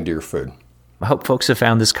 and reindeer food. I hope folks have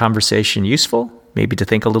found this conversation useful, maybe to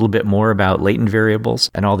think a little bit more about latent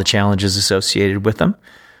variables and all the challenges associated with them.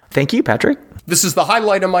 Thank you, Patrick. This is the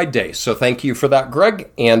highlight of my day, so thank you for that,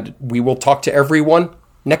 Greg, and we will talk to everyone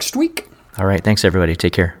next week. All right, thanks, everybody.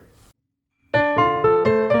 Take care.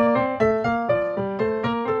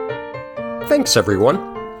 Thanks, everyone.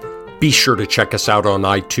 Be sure to check us out on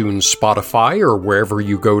iTunes, Spotify, or wherever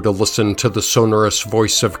you go to listen to the sonorous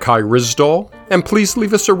voice of Kai Ryssdal, and please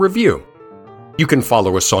leave us a review. You can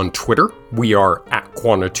follow us on Twitter. We are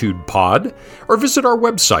 @QuantitudePod, or visit our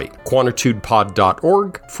website,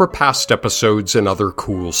 quantitudepod.org, for past episodes and other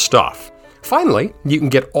cool stuff. Finally, you can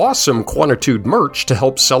get awesome Quantitude merch to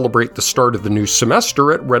help celebrate the start of the new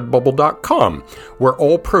semester at redbubble.com, where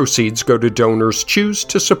all proceeds go to donors choose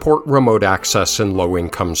to support remote access in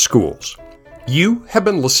low-income schools. You have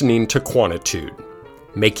been listening to Quantitude,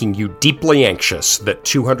 making you deeply anxious that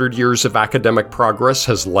 200 years of academic progress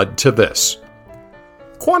has led to this.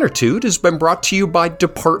 Quantitude has been brought to you by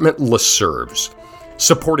Department Listservs,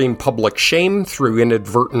 supporting public shame through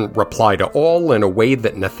inadvertent reply to all in a way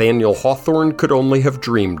that Nathaniel Hawthorne could only have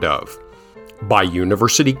dreamed of. By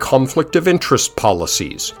University Conflict of Interest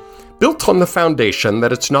policies, built on the foundation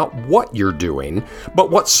that it's not what you're doing,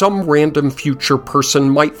 but what some random future person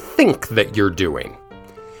might think that you're doing.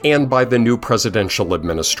 And by the new presidential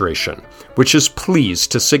administration, which is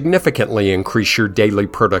pleased to significantly increase your daily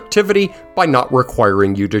productivity by not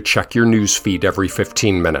requiring you to check your news feed every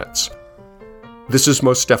 15 minutes. This is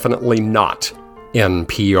most definitely not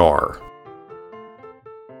NPR.